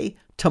today,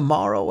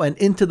 tomorrow, and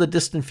into the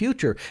distant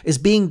future, is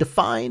being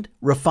defined,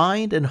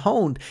 refined, and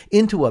honed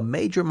into a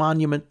major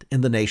monument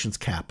in the nation's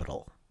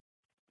capital.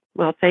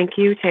 Well, thank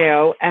you,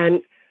 Theo.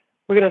 And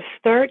we're going to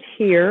start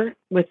here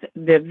with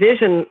the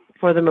vision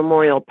for the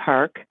Memorial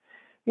Park.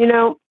 You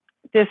know,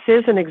 this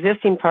is an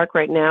existing park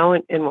right now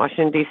in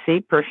Washington,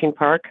 D.C., Pershing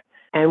Park,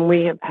 and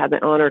we have had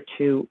the honor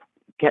to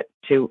get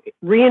to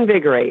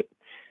reinvigorate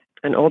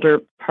an older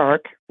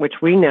park,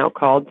 which we now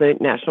call the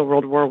National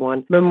World War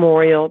I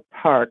Memorial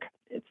Park.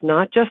 It's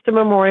not just a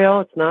memorial,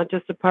 it's not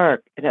just a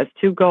park. It has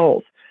two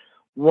goals.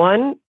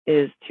 One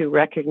is to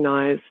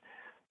recognize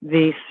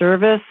the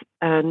service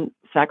and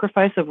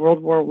sacrifice of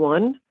World War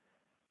I,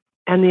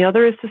 and the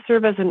other is to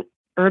serve as an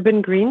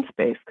urban green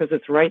space because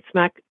it's right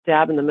smack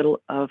dab in the middle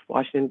of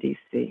Washington,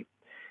 D.C.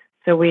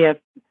 So we have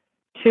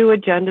two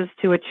agendas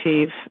to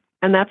achieve,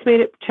 and that's made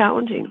it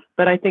challenging,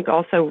 but I think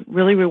also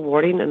really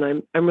rewarding, and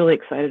I'm really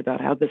excited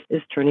about how this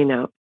is turning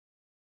out.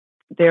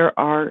 There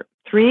are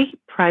three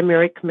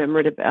primary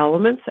commemorative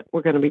elements that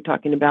we're going to be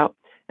talking about,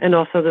 and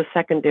also the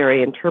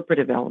secondary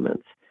interpretive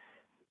elements.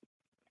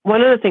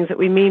 One of the things that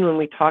we mean when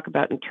we talk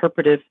about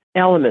interpretive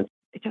elements,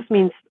 it just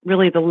means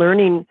really the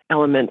learning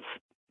elements.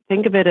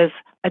 Think of it as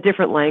a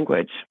different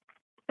language.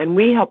 And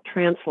we help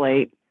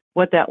translate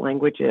what that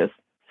language is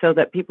so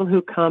that people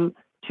who come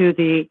to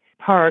the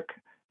park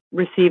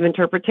receive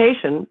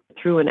interpretation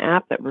through an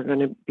app that we're going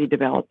to be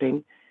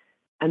developing.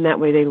 And that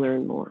way they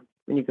learn more.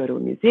 When you go to a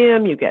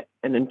museum, you get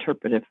an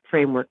interpretive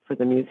framework for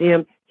the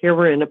museum. Here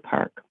we're in a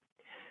park.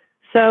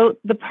 So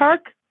the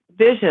park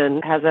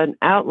vision has an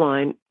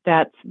outline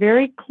that's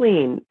very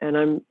clean, and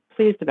I'm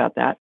pleased about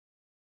that.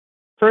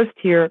 First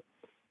here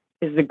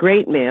is the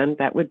great man.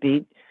 That would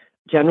be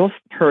General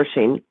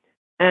Pershing.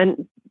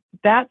 And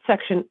that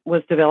section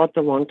was developed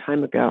a long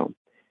time ago,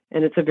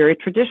 and it's a very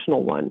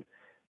traditional one.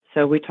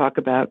 So we talk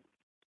about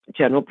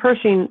General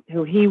Pershing,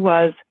 who he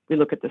was. We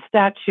look at the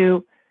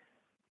statue,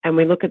 and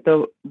we look at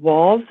the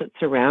walls that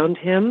surround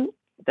him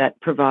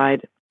that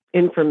provide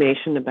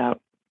information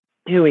about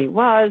who he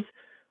was,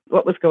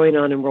 what was going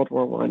on in World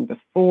War I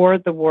before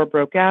the war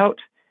broke out.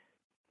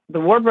 The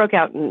war broke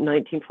out in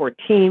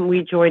 1914.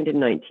 We joined in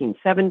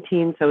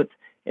 1917, so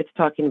it's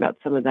talking about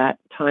some of that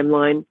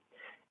timeline.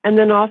 And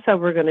then also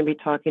we're going to be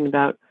talking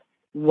about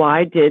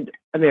why did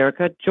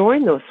America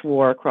join this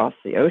war across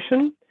the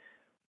ocean.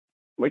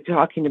 We're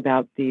talking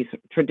about the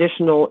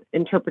traditional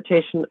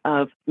interpretation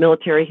of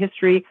military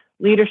history,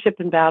 leadership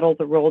in battle,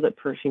 the role that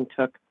Pershing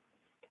took.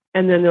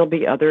 And then there'll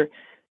be other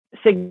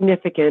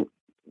significant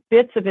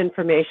bits of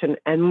information,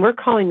 and we're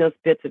calling those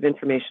bits of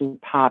information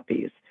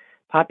poppies.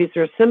 Poppies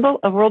are a symbol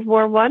of World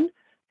War I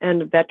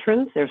and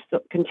veterans. They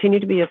still continue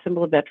to be a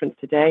symbol of veterans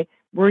today.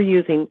 We're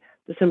using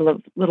the symbol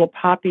of little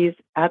poppies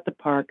at the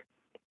park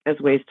as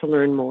ways to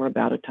learn more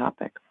about a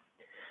topic.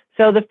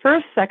 So the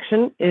first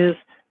section is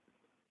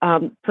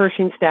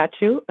Pershing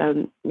statue,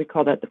 and we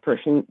call that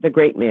the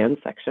Great Man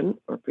section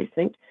or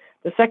precinct.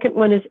 The second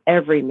one is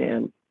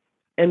Everyman,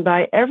 and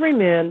by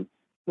Everyman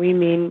we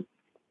mean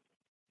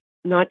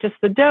not just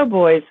the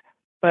doughboys,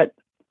 but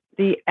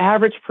the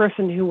average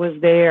person who was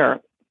there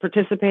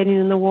participating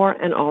in the war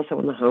and also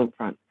on the home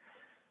front.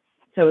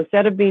 So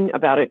instead of being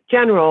about a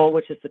general,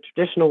 which is the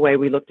traditional way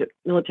we looked at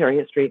military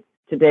history,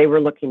 today we're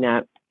looking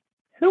at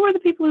who are the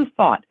people who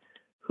fought?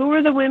 Who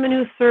are the women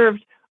who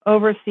served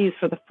overseas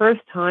for the first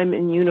time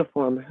in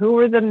uniform? Who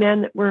were the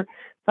men that were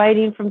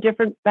fighting from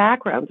different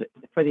backgrounds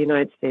for the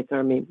United States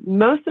Army?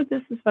 Most of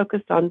this is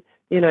focused on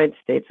the United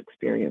States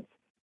experience.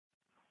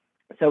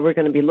 So we're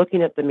going to be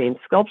looking at the main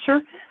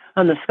sculpture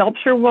on the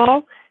sculpture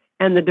wall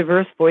and the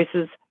diverse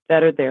voices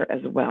that are there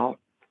as well.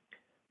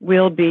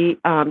 We'll be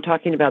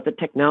talking about the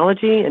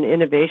technology and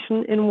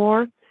innovation in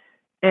war,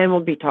 and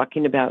we'll be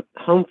talking about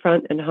home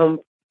front and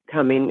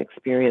homecoming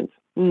experience.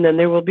 And then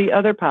there will be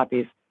other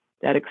poppies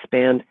that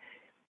expand.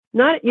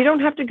 You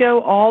don't have to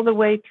go all the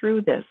way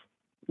through this.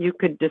 You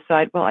could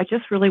decide, well, I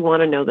just really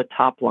want to know the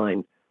top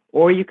line,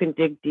 or you can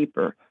dig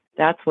deeper.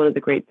 That's one of the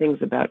great things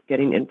about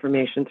getting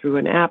information through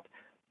an app.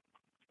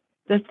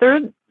 The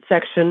third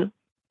section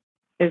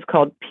is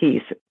called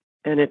Peace,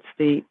 and it's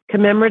the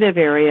commemorative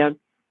area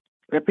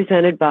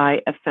represented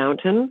by a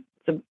fountain.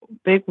 It's a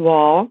big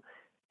wall,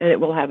 and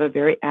it will have a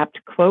very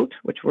apt quote,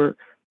 which we're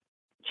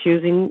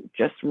choosing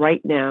just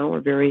right now. We're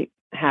very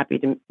happy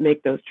to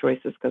make those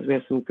choices because we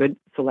have some good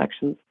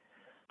selections.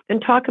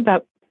 And talk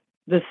about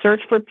the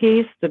search for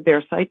peace, the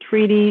Versailles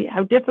Treaty,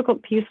 how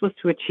difficult peace was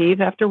to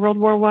achieve after World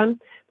War I,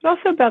 but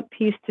also about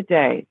peace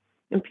today.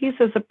 And peace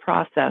is a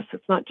process.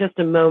 It's not just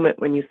a moment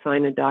when you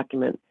sign a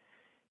document.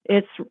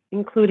 It's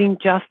including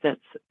justice.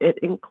 It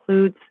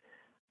includes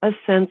a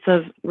sense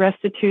of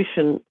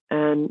restitution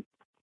and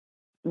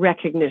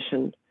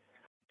recognition.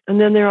 And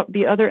then there'll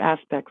be other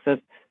aspects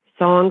of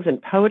songs and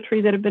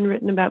poetry that have been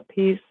written about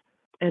peace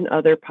and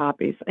other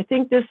poppies. I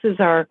think this is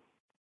our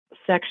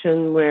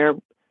section where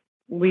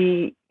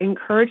we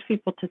encourage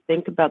people to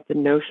think about the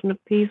notion of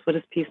peace. What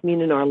does peace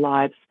mean in our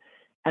lives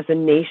as a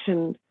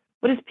nation?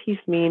 What does peace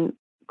mean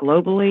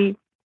globally?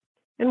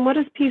 And what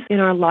is peace in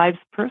our lives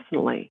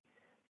personally?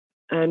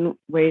 And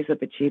ways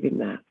of achieving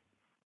that.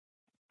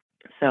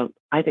 So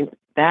I think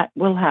that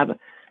will have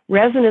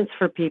resonance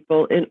for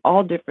people in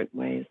all different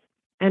ways.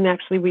 And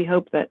actually, we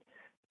hope that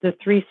the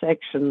three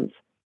sections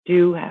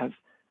do have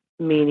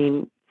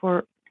meaning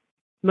for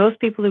most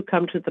people who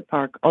come to the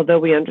park, although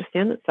we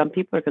understand that some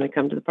people are going to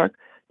come to the park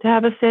to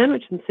have a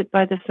sandwich and sit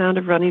by the sound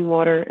of running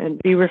water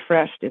and be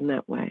refreshed in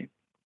that way.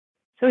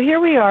 So here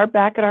we are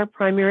back at our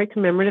primary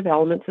commemorative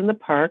elements in the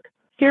park.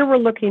 Here we're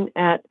looking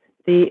at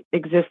the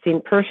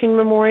existing Pershing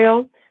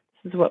Memorial.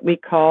 This is what we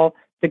call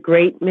the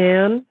Great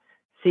Man.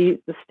 See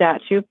the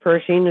statue of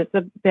Pershing as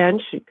a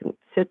bench. You can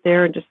sit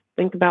there and just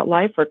think about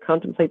life or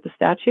contemplate the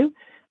statue.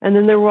 And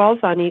then there are walls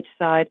on each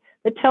side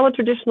that tell a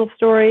traditional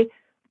story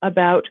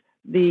about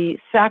the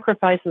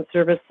sacrifice and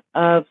service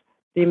of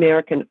the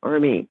American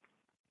Army.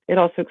 It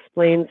also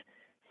explains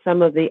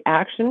some of the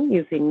action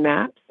using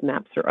maps.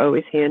 Maps are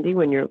always handy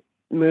when you're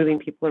moving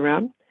people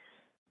around.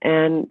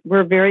 And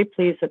we're very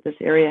pleased that this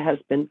area has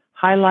been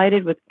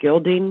highlighted with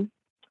gilding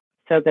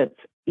so that's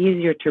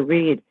easier to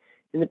read.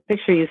 In the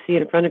picture you see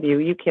in front of you,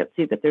 you can't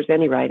see that there's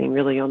any writing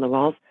really on the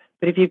walls,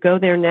 But if you go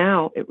there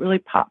now, it really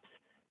pops,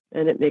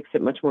 and it makes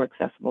it much more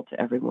accessible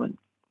to everyone.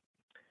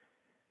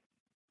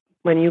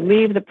 When you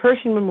leave the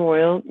Pershing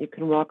Memorial, you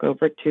can walk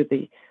over to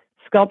the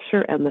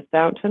sculpture and the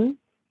fountain.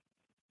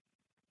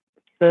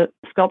 The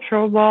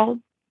sculptural wall,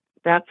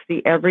 that's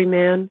the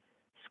Everyman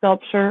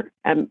sculpture,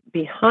 and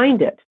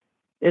behind it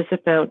is the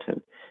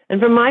fountain.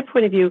 And from my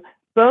point of view,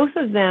 both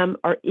of them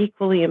are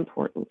equally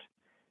important.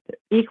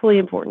 They're equally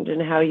important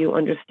in how you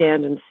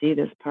understand and see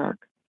this park.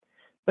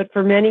 But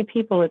for many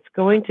people, it's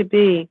going to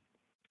be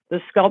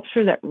the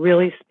sculpture that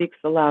really speaks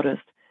the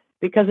loudest,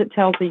 because it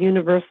tells the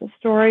universal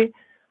story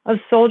of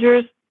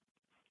soldiers,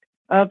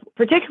 of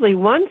particularly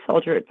one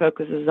soldier it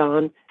focuses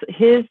on,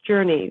 his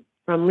journey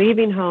from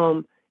leaving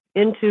home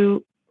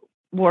into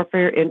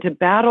warfare, into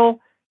battle,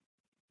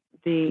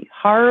 the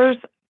horrors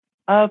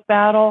of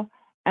battle,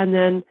 and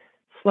then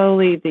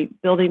slowly the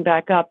building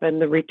back up and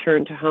the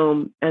return to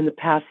home and the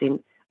passing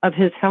of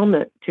his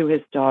helmet to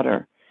his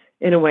daughter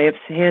in a way of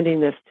handing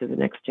this to the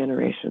next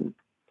generation.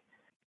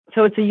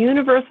 So it's a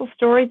universal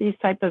story. These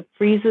type of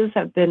friezes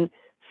have been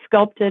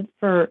sculpted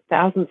for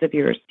thousands of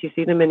years. You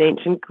see them in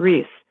ancient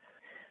Greece.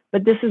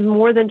 But this is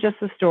more than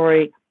just a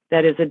story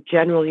that is a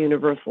general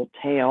universal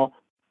tale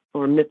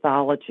or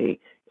mythology.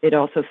 It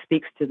also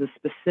speaks to the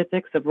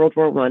specifics of World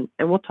War I,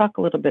 and we'll talk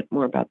a little bit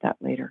more about that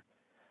later.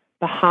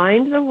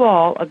 Behind the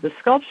wall of the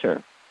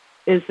sculpture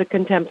is the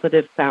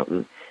contemplative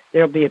fountain.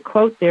 There'll be a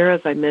quote there,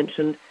 as I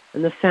mentioned,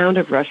 and the sound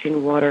of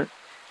rushing water,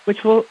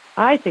 which will,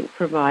 I think,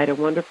 provide a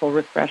wonderful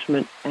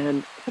refreshment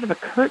and sort of a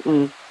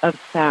curtain of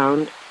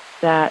sound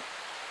that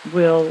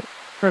will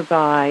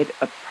provide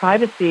a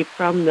privacy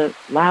from the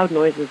loud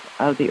noises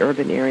of the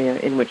urban area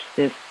in which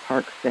this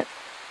park sits.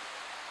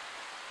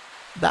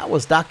 That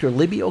was Dr.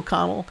 Libby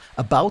O'Connell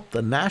about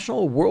the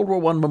National World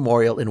War I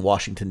Memorial in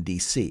Washington,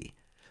 D.C.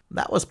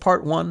 That was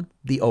part one,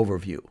 the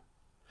overview.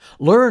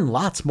 Learn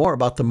lots more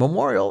about the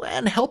memorial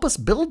and help us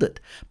build it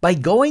by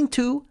going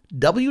to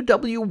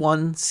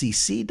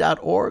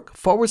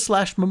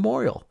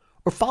ww1cc.org/memorial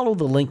or follow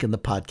the link in the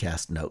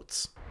podcast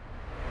notes.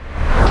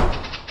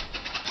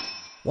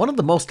 One of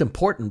the most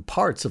important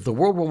parts of the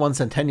World War I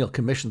Centennial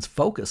Commission's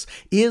focus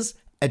is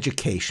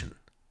education.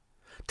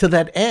 To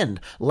that end,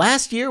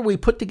 last year we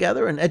put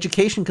together an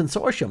education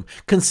consortium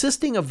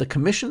consisting of the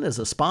Commission as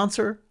a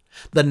sponsor,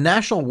 the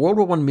National World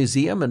War I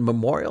Museum and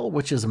Memorial,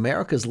 which is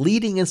America's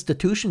leading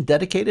institution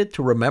dedicated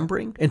to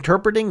remembering,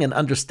 interpreting, and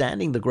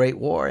understanding the Great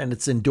War and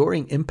its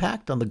enduring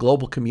impact on the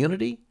global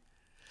community,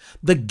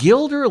 the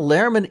Gilder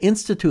Lehrman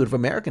Institute of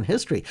American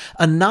History,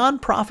 a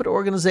nonprofit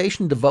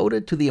organization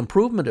devoted to the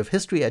improvement of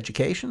history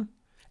education,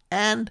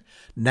 and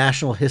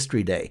National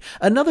History Day,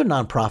 another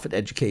nonprofit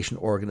education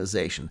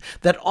organization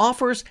that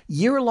offers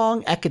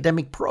year-long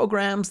academic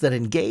programs that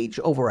engage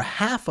over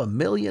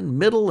 500,000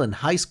 middle and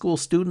high school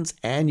students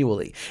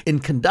annually in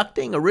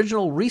conducting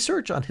original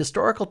research on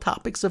historical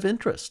topics of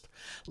interest.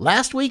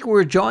 Last week, we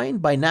were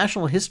joined by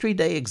National History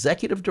Day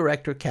Executive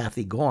Director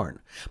Kathy Gorn.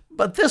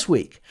 But this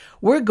week,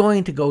 we're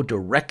going to go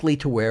directly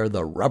to where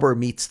the rubber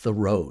meets the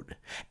road,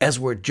 as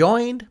we're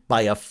joined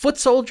by a foot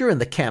soldier in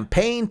the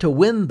campaign to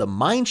win the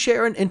mind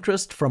share and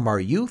interest from our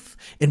youth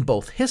in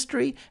both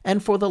history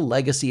and for the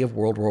legacy of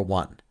World War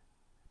I.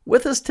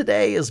 With us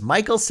today is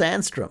Michael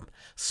Sandstrom,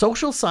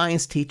 social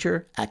science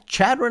teacher at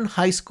Chadron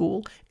High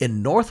School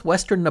in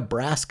northwestern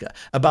Nebraska,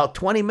 about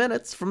 20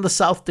 minutes from the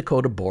South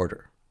Dakota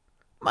border.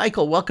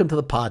 Michael, welcome to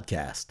the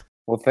podcast.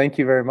 Well, thank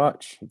you very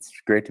much. It's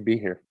great to be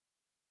here.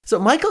 So,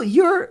 Michael,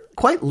 you're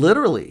quite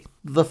literally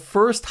the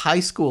first high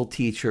school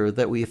teacher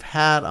that we've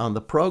had on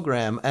the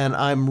program, and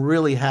I'm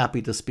really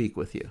happy to speak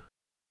with you.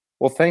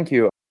 Well, thank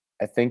you.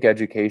 I think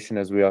education,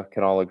 as we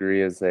can all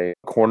agree, is a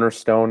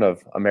cornerstone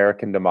of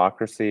American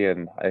democracy,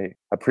 and I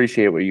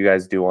appreciate what you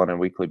guys do on a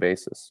weekly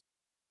basis.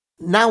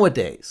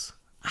 Nowadays,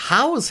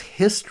 how is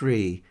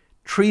history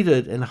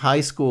treated in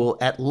high school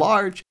at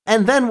large?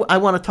 And then I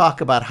want to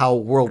talk about how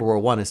World War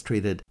I is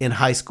treated in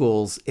high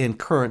schools in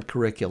current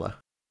curricula.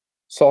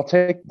 So I'll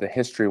take the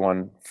history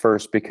one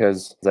first,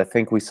 because I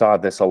think we saw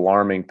this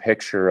alarming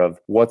picture of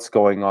what's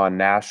going on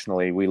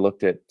nationally. We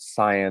looked at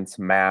science,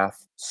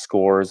 math,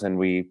 scores, and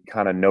we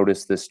kind of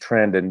noticed this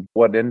trend. And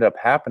what ended up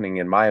happening,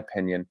 in my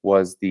opinion,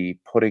 was the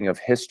putting of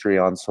history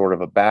on sort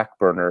of a back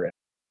burner.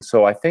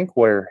 So I think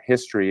where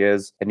history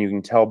is, and you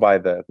can tell by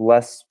the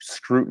less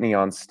scrutiny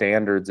on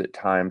standards at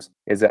times,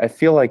 is that I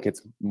feel like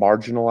it's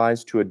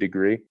marginalized to a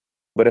degree.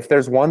 But if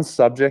there's one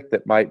subject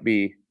that might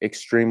be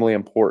extremely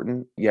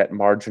important, yet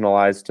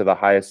marginalized to the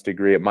highest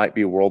degree, it might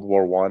be World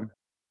War I.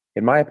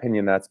 In my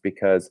opinion, that's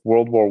because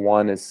World War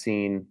I is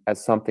seen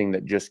as something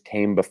that just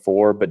came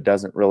before, but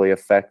doesn't really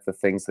affect the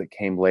things that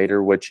came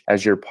later, which,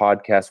 as your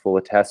podcast will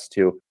attest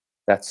to,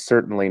 that's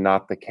certainly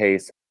not the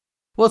case.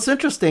 Well, it's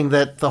interesting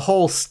that the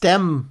whole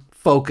STEM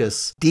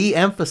focus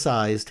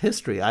de-emphasized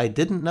history. I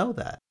didn't know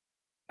that.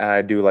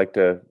 I do like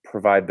to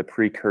provide the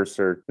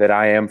precursor that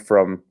I am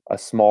from a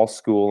small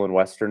school in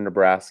western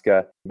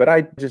Nebraska, but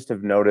I just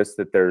have noticed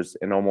that there's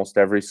in almost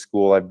every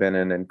school I've been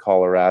in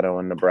Colorado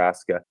and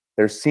Nebraska,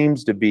 there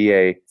seems to be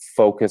a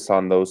focus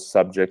on those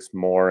subjects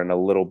more and a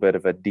little bit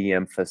of a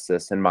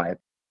de-emphasis in my.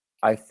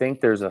 I think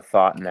there's a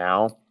thought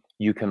now,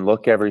 you can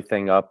look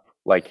everything up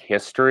like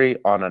history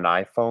on an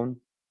iPhone.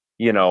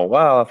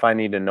 Well, if I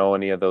need to know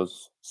any of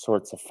those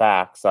sorts of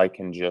facts, I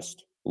can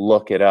just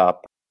look it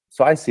up.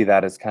 So I see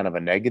that as kind of a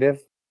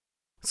negative.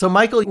 So,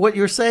 Michael, what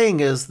you're saying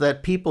is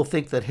that people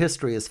think that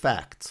history is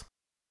facts.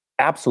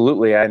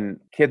 Absolutely. And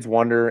kids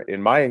wonder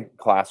in my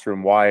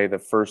classroom why the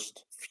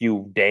first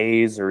few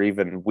days or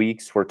even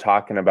weeks we're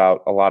talking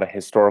about a lot of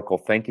historical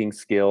thinking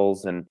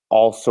skills and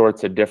all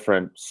sorts of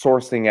different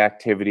sourcing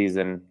activities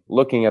and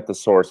looking at the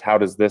source. How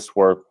does this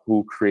work?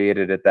 Who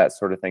created it? That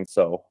sort of thing.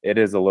 So it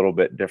is a little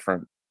bit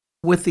different.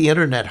 With the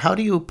internet, how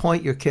do you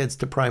point your kids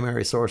to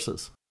primary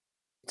sources?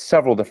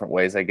 Several different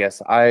ways, I guess.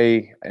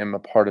 I am a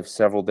part of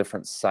several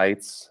different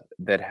sites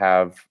that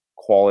have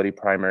quality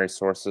primary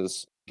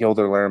sources.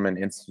 Gilder Lehrman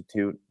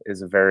Institute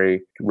is a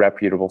very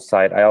reputable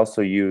site. I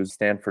also use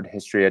Stanford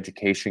History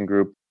Education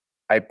Group.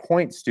 I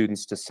point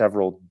students to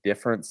several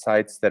different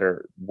sites that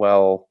are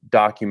well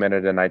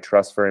documented and I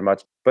trust very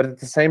much. But at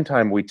the same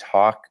time, we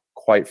talk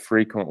quite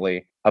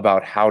frequently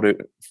about how to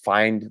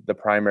find the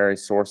primary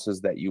sources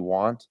that you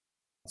want.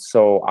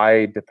 So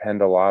I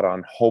depend a lot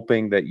on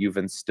hoping that you've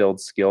instilled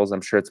skills.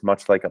 I'm sure it's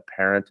much like a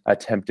parent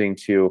attempting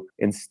to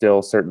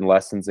instill certain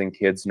lessons in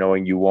kids,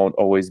 knowing you won't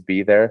always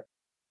be there.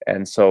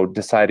 And so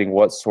deciding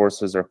what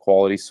sources are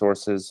quality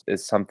sources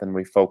is something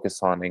we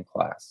focus on in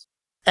class.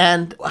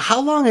 And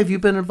how long have you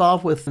been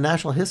involved with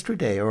National History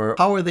Day, or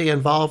how are they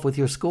involved with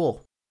your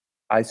school?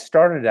 I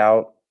started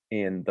out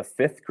in the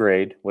 5th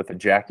grade with a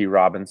Jackie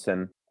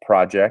Robinson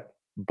project,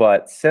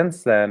 but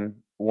since then,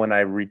 when I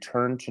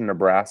returned to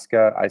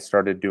Nebraska, I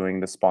started doing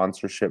the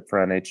sponsorship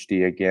for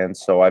NHD again.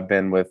 So I've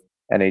been with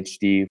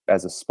NHD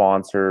as a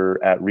sponsor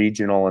at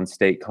regional and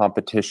state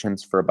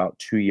competitions for about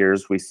 2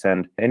 years. We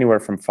send anywhere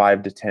from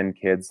 5 to 10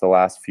 kids the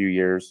last few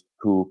years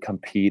who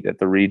compete at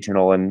the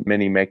regional, and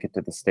many make it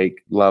to the state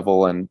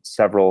level, and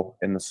several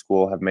in the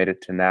school have made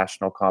it to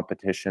national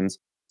competitions.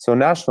 So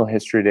National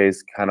History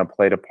Days kind of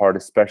played a part,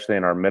 especially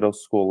in our middle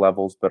school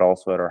levels, but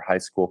also at our high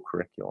school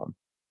curriculum.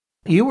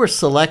 You were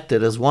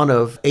selected as one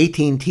of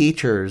 18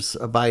 teachers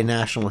by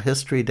National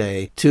History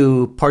Day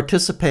to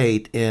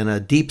participate in a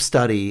deep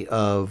study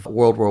of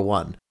World War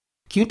I.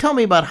 Can you tell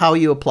me about how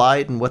you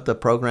applied and what the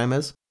program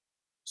is?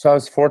 So I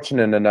was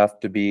fortunate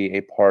enough to be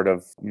a part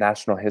of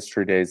National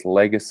History Day's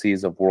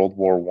Legacies of World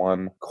War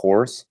I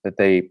course that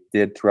they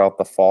did throughout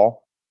the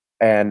fall.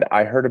 And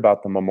I heard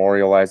about the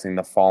Memorializing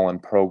the Fallen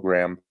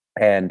program.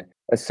 And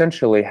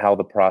essentially how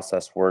the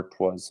process worked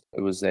was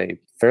it was a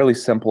fairly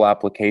simple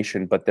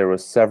application, but there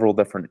was several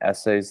different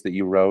essays that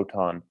you wrote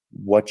on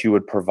what you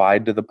would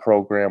provide to the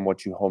program,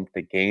 what you hoped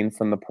to gain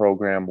from the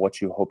program, what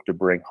you hope to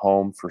bring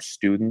home for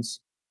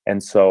students.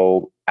 And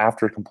so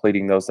after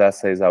completing those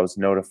essays, I was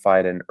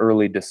notified in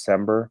early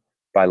December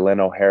by Lynn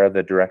O'Hara,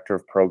 the director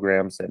of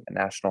programs at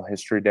National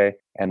History Day,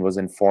 and was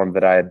informed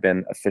that I had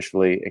been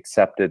officially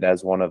accepted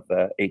as one of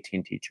the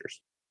 18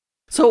 teachers.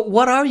 So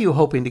what are you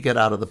hoping to get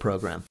out of the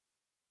program?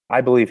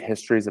 I believe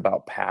history is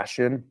about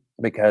passion,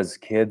 because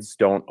kids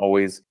don't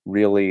always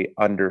really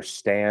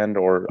understand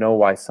or know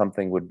why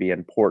something would be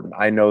important.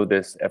 I know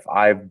this if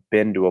I've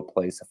been to a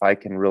place, if I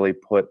can really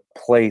put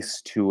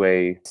place to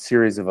a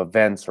series of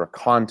events or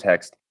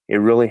context, it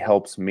really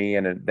helps me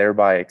and it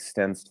thereby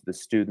extends to the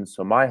students.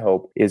 So my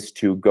hope is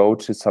to go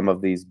to some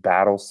of these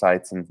battle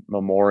sites and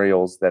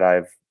memorials that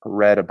I've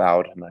read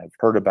about and I've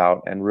heard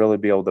about and really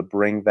be able to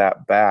bring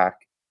that back.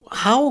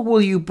 How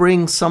will you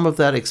bring some of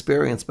that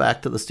experience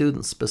back to the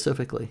students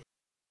specifically?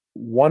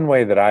 One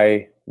way that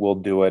I will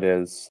do it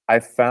is I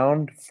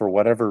found, for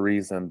whatever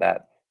reason,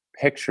 that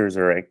pictures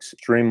are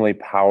extremely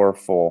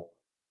powerful,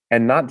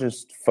 and not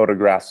just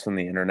photographs from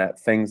the internet,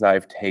 things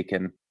I've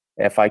taken.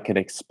 If I could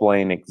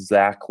explain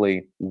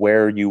exactly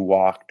where you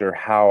walked or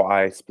how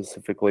I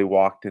specifically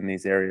walked in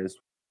these areas.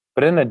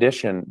 But in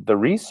addition, the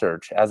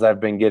research, as I've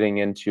been getting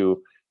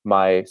into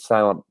my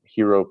silent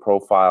hero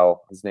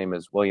profile, his name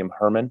is William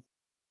Herman,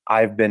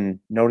 I've been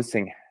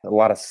noticing a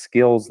lot of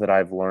skills that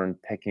I've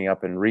learned picking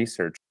up in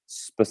research,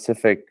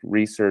 specific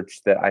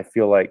research that I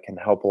feel like can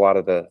help a lot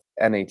of the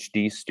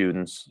NHD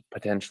students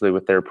potentially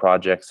with their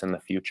projects in the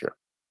future.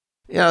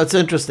 Yeah, it's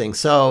interesting.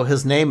 So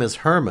his name is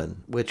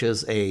Herman, which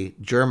is a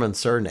German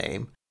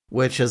surname,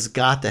 which has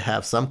got to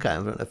have some kind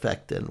of an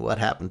effect in what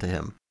happened to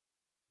him.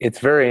 It's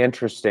very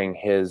interesting.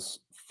 His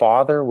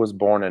father was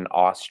born in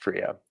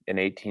Austria in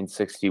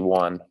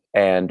 1861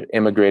 and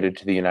immigrated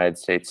to the United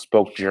States,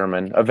 spoke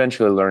German,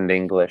 eventually learned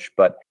English,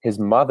 but his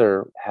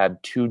mother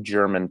had two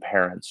German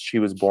parents. She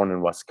was born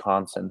in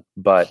Wisconsin,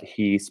 but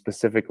he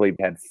specifically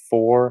had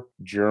 4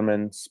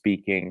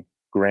 German-speaking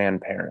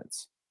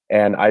grandparents.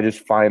 And I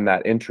just find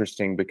that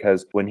interesting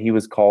because when he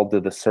was called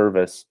to the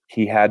service,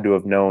 he had to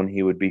have known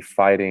he would be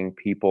fighting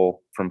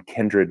people from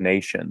kindred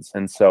nations.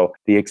 And so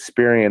the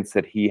experience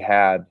that he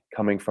had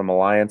coming from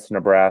Alliance,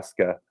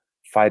 Nebraska,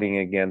 fighting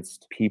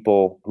against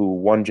people who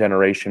one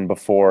generation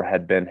before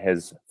had been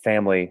his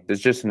family is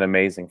just an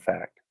amazing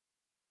fact.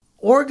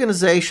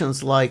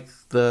 Organizations like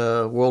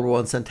the World War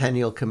I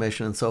Centennial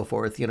Commission and so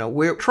forth,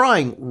 we're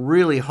trying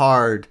really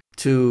hard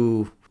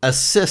to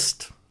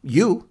assist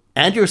you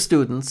and your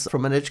students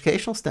from an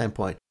educational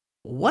standpoint.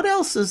 What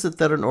else is it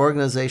that an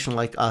organization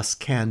like us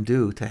can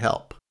do to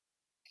help?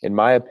 In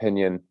my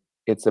opinion,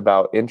 it's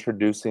about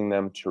introducing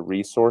them to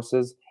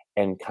resources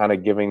and kind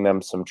of giving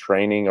them some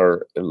training,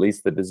 or at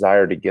least the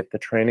desire to get the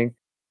training.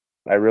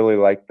 I really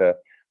like the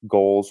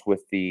goals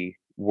with the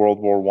World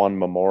War I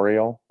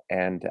Memorial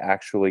and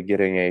actually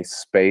getting a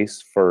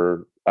space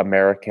for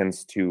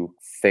Americans to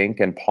think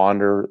and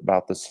ponder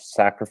about the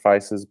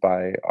sacrifices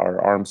by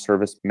our armed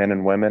service men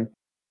and women.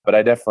 But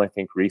I definitely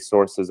think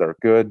resources are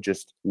good,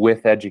 just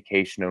with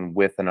education and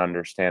with an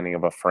understanding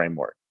of a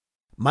framework.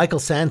 Michael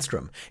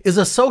Sandstrom is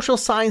a social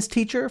science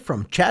teacher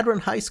from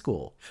Chadron High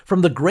School,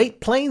 from the Great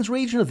Plains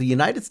region of the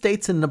United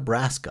States in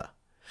Nebraska.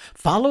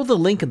 Follow the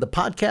link in the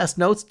podcast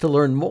notes to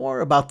learn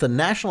more about the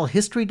National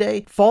History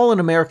Day Fallen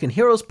American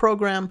Heroes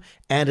program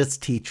and its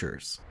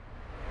teachers.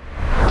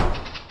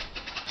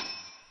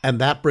 And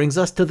that brings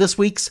us to this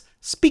week's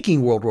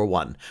Speaking World War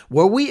I,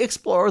 where we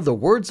explore the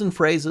words and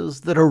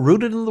phrases that are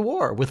rooted in the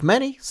war, with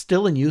many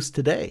still in use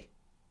today.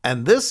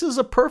 And this is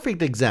a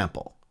perfect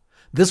example.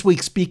 This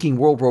week's Speaking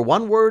World War I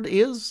word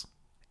is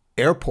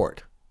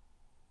airport.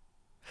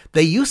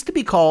 They used to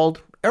be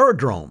called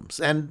aerodromes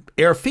and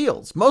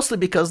airfields, mostly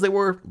because they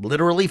were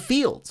literally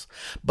fields.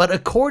 But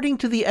according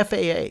to the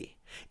FAA,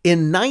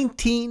 in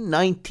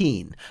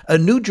 1919, a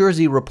New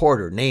Jersey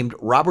reporter named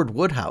Robert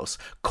Woodhouse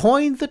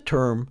coined the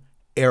term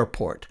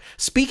airport,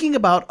 speaking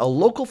about a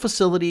local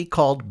facility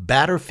called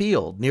Batter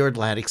Field near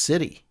Atlantic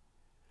City.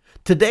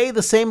 Today,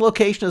 the same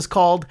location is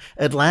called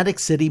Atlantic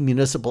City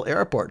Municipal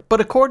Airport,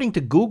 but according to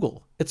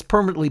Google, it's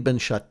permanently been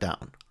shut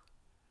down.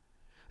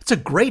 It's a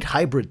great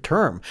hybrid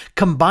term,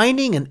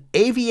 combining an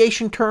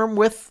aviation term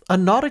with a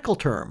nautical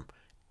term,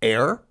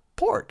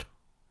 airport.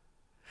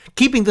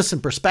 Keeping this in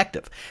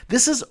perspective,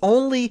 this is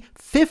only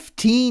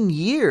 15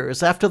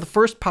 years after the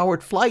first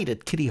powered flight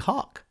at Kitty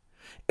Hawk.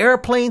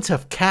 Airplanes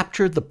have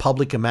captured the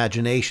public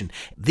imagination.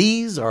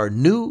 These are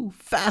new,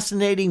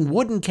 fascinating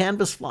wooden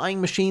canvas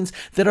flying machines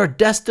that are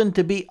destined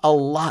to be a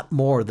lot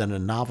more than a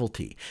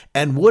novelty,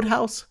 and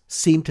Woodhouse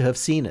seemed to have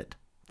seen it.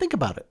 Think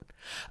about it.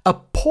 A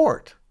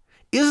port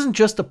isn't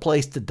just a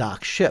place to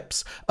dock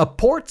ships. A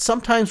port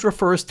sometimes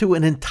refers to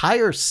an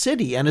entire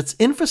city and its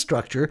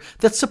infrastructure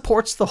that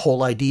supports the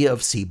whole idea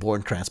of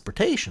seaborne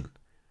transportation.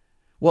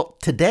 Well,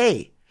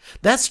 today,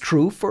 that's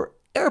true for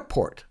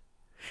airport.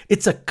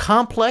 It's a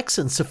complex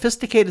and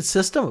sophisticated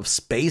system of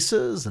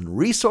spaces and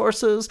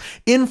resources,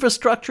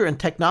 infrastructure and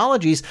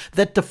technologies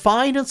that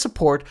define and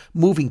support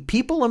moving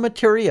people and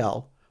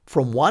material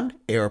from one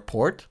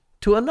airport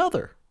to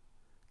another.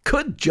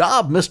 Good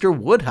job, Mr.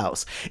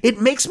 Woodhouse. It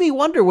makes me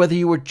wonder whether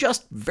you were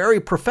just very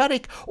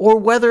prophetic or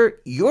whether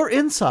your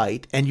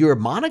insight and your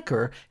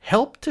moniker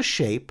helped to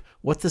shape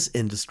what this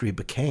industry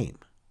became.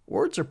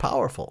 Words are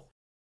powerful.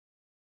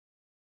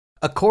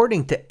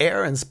 According to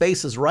Air and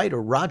Space's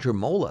writer Roger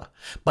Mola,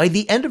 by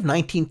the end of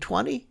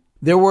 1920,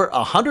 there were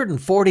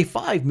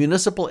 145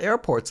 municipal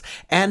airports,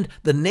 and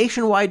the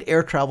nationwide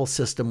air travel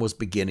system was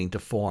beginning to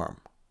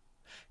form.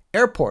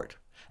 Airport,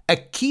 a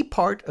key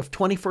part of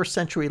 21st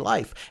century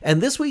life,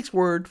 and this week's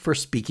word for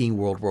Speaking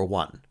World War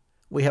I.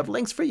 We have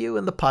links for you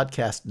in the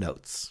podcast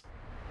notes.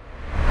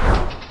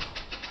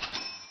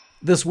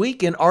 This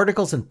week in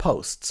Articles and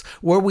Posts,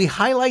 where we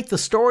highlight the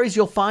stories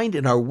you'll find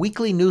in our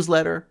weekly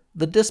newsletter,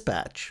 The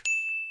Dispatch.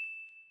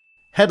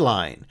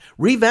 Headline: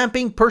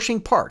 Revamping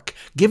Pershing Park,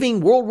 Giving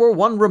World War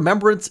I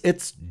Remembrance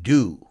its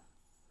Due.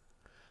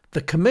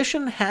 The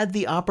Commission had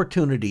the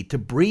opportunity to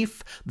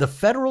brief the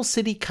Federal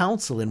City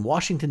Council in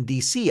Washington,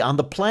 D.C. on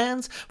the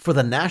plans for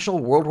the National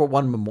World War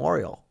I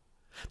Memorial.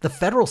 The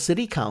Federal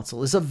City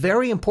Council is a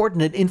very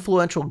important and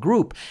influential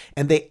group,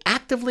 and they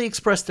actively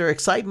expressed their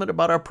excitement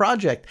about our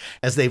project,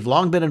 as they've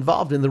long been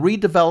involved in the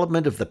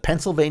redevelopment of the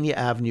Pennsylvania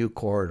Avenue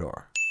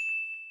corridor.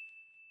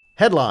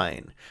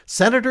 Headline: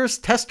 Senators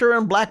Tester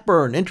and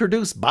Blackburn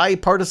introduce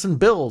bipartisan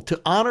bill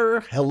to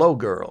honor Hello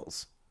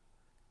Girls.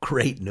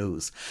 Great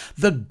news.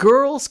 The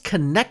girls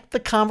connect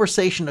the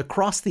conversation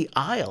across the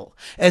aisle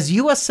as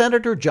U.S.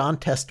 Senator John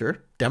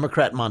Tester,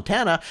 Democrat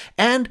Montana,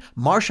 and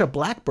Marsha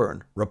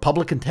Blackburn,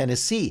 Republican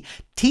Tennessee,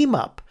 team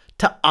up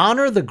to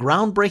honor the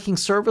groundbreaking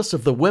service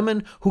of the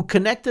women who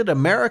connected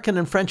American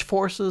and French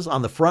forces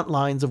on the front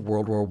lines of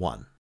World War I.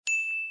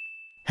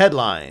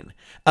 Headline: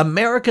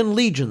 American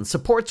Legion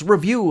supports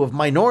review of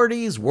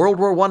minorities' World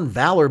War I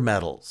Valor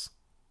Medals.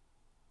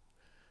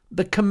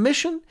 The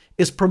Commission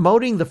is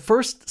promoting the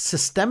first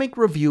systemic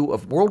review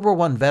of World War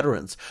I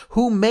veterans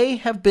who may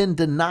have been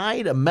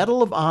denied a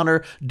Medal of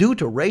Honor due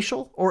to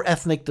racial or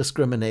ethnic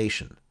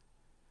discrimination.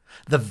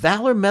 The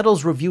Valor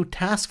Medals Review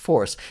Task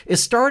Force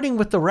is starting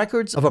with the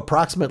records of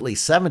approximately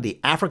 70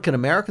 African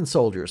American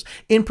soldiers,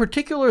 in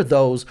particular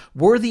those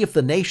worthy of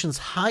the nation's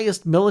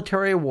highest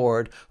military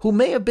award who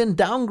may have been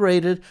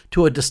downgraded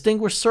to a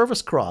Distinguished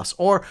Service Cross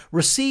or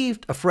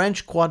received a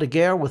French Croix de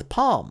Guerre with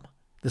palm.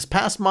 This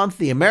past month,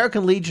 the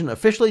American Legion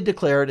officially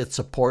declared its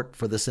support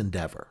for this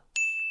endeavor.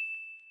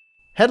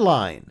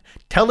 Headline,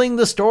 telling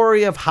the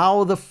story of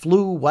how the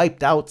flu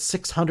wiped out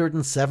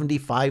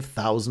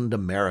 675,000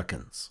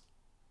 Americans.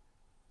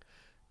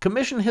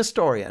 Commission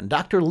historian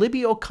Dr.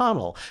 Libby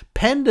O'Connell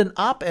penned an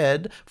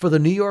op-ed for the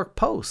New York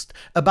Post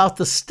about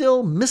the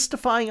still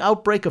mystifying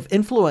outbreak of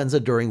influenza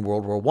during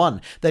World War I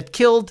that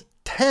killed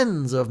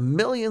tens of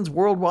millions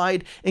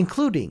worldwide,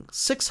 including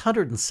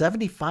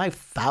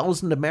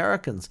 675,000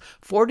 Americans,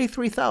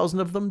 43,000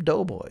 of them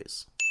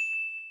doughboys.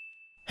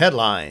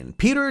 Headline,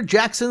 Peter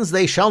Jackson's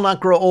They Shall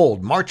Not Grow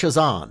Old marches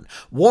on.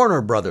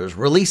 Warner Brothers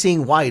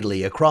releasing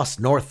widely across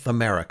North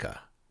America.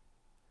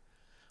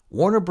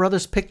 Warner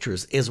Brothers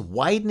Pictures is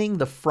widening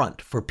the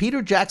front for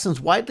Peter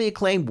Jackson's widely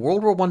acclaimed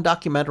World War I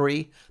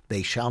documentary,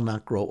 They Shall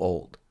Not Grow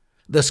Old.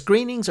 The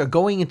screenings are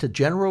going into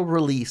general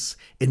release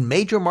in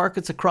major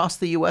markets across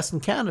the U.S.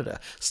 and Canada,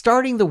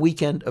 starting the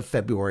weekend of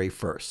February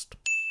 1st.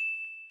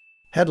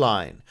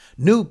 Headline,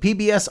 new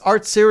PBS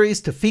art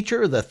series to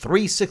feature the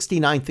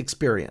 369th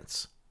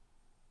experience.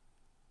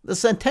 The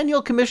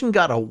Centennial Commission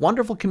got a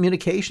wonderful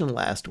communication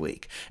last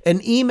week, an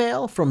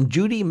email from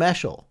Judy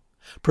Meschel,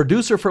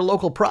 producer for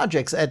local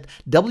projects at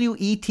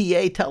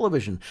WETA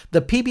Television,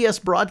 the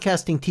PBS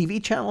broadcasting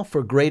TV channel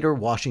for Greater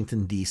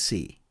Washington,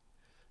 D.C.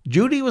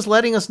 Judy was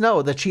letting us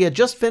know that she had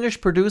just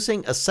finished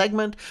producing a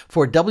segment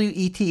for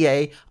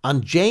WETA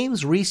on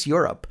James Reese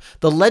Europe,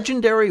 the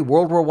legendary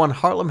World War I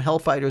Harlem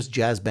Hellfighters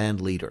jazz band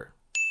leader.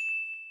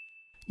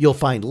 You'll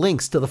find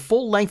links to the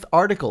full-length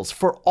articles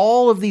for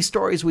all of these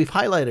stories we've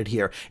highlighted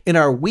here in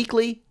our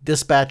weekly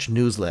Dispatch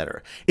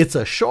newsletter. It's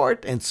a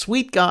short and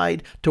sweet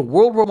guide to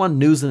World War I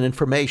news and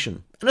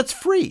information, and it's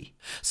free.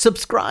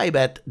 Subscribe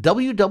at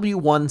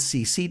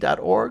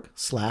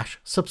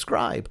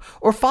ww1cc.org/subscribe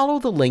or follow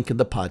the link in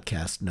the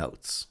podcast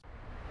notes.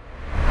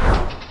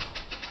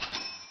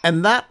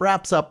 And that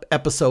wraps up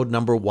episode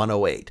number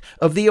 108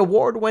 of the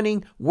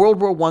award-winning World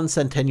War I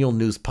Centennial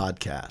News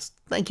Podcast.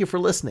 Thank you for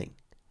listening.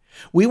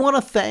 We want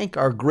to thank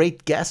our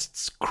great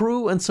guests,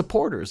 crew, and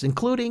supporters,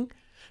 including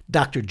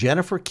Dr.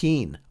 Jennifer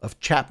Keene of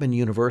Chapman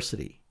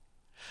University,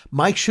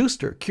 Mike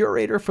Schuster,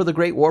 curator for the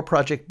Great War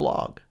Project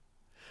blog,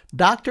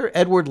 Dr.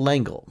 Edward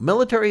Lengel,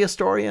 military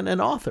historian and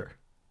author,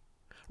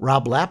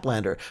 Rob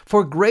Laplander,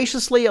 for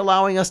graciously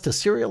allowing us to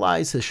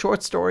serialize his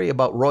short story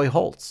about Roy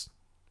Holtz,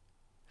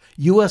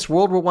 U.S.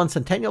 World War I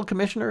Centennial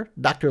Commissioner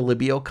Dr.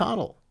 Libby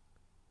O'Connell,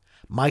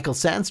 Michael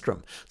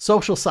Sandstrom,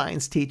 social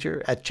science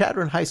teacher at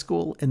Chadron High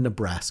School in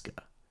Nebraska.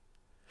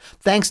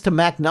 Thanks to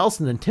Mac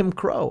Nelson and Tim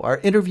Crow, our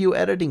interview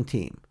editing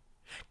team.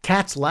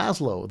 Katz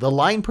Laszlo, the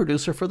line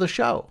producer for the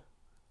show.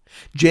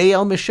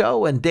 J.L.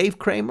 Michaud and Dave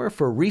Kramer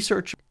for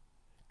research.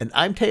 And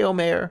I'm Teo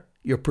Mayer,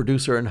 your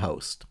producer and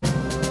host.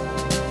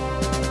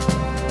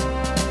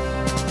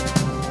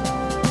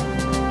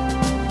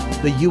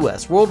 The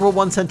U.S. World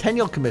War I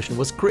Centennial Commission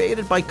was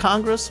created by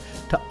Congress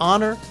to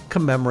honor,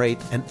 commemorate,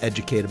 and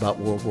educate about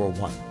World War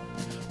I.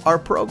 Our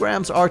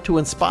programs are to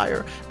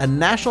inspire a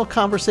national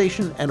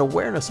conversation and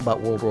awareness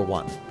about World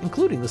War I,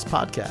 including this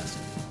podcast.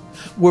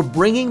 We're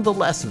bringing the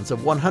lessons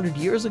of 100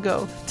 years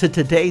ago to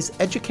today's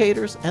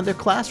educators and their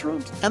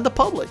classrooms and the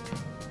public.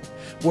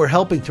 We're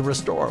helping to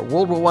restore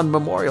World War I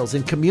memorials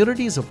in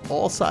communities of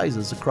all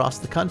sizes across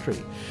the country.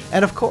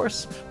 And of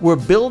course, we're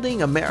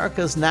building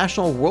America's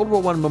National World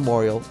War I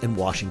Memorial in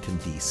Washington,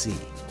 D.C.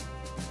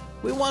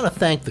 We want to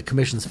thank the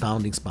Commission's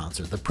founding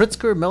sponsor, the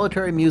Pritzker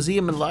Military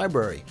Museum and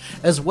Library,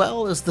 as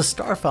well as the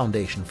Star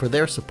Foundation for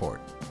their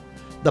support.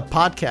 The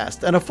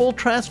podcast and a full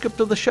transcript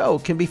of the show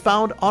can be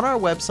found on our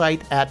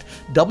website at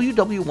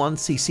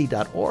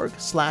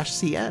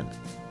ww1cc.org/cn.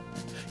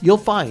 You'll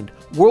find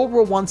World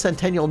War I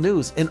Centennial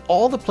News in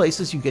all the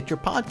places you get your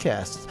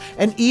podcasts,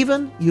 and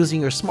even using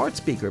your smart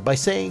speaker by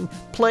saying,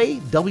 play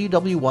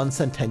WW1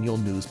 Centennial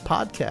News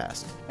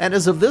Podcast. And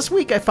as of this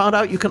week, I found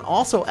out you can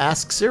also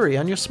ask Siri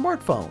on your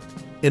smartphone.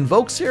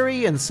 Invoke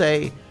Siri and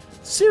say,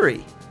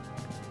 Siri,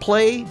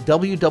 play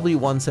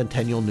WW1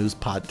 Centennial News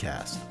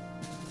Podcast.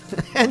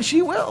 And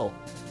she will.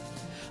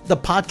 The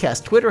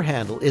podcast Twitter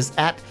handle is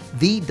at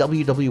the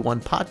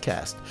WW1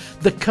 Podcast.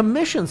 The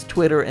Commission's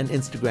Twitter and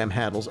Instagram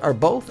handles are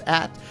both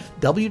at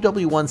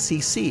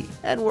WW1CC,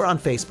 and we're on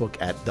Facebook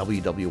at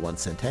WW1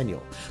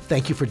 Centennial.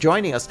 Thank you for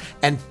joining us,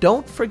 and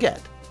don't forget,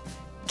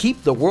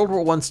 keep the World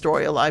War I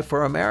story alive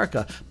for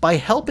America by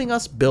helping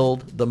us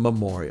build the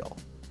memorial.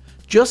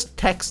 Just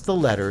text the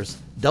letters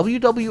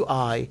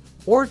WWI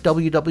or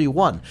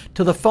WW1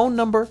 to the phone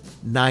number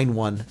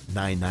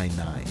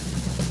 91999.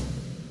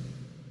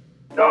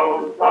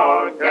 Don't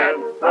forget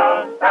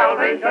the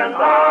Salvation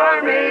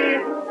Army.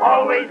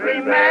 Always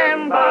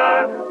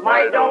remember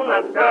my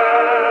donut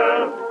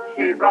girl.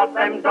 She brought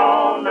them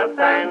donuts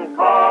and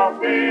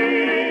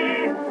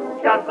coffee.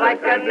 Just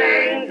like an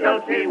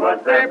angel, she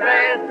was their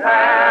best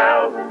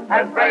pal.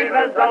 As brave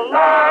as a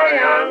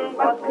lion,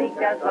 but meek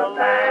as a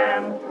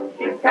lamb.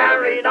 She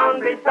carried on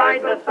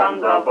beside the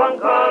sons of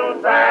Uncle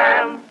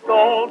Sam.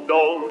 So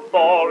don't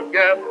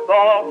forget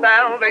the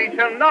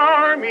Salvation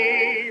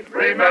Army.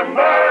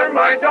 Remember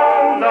my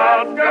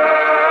donut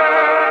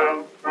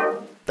girl.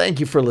 Thank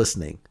you for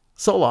listening.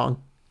 So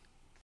long.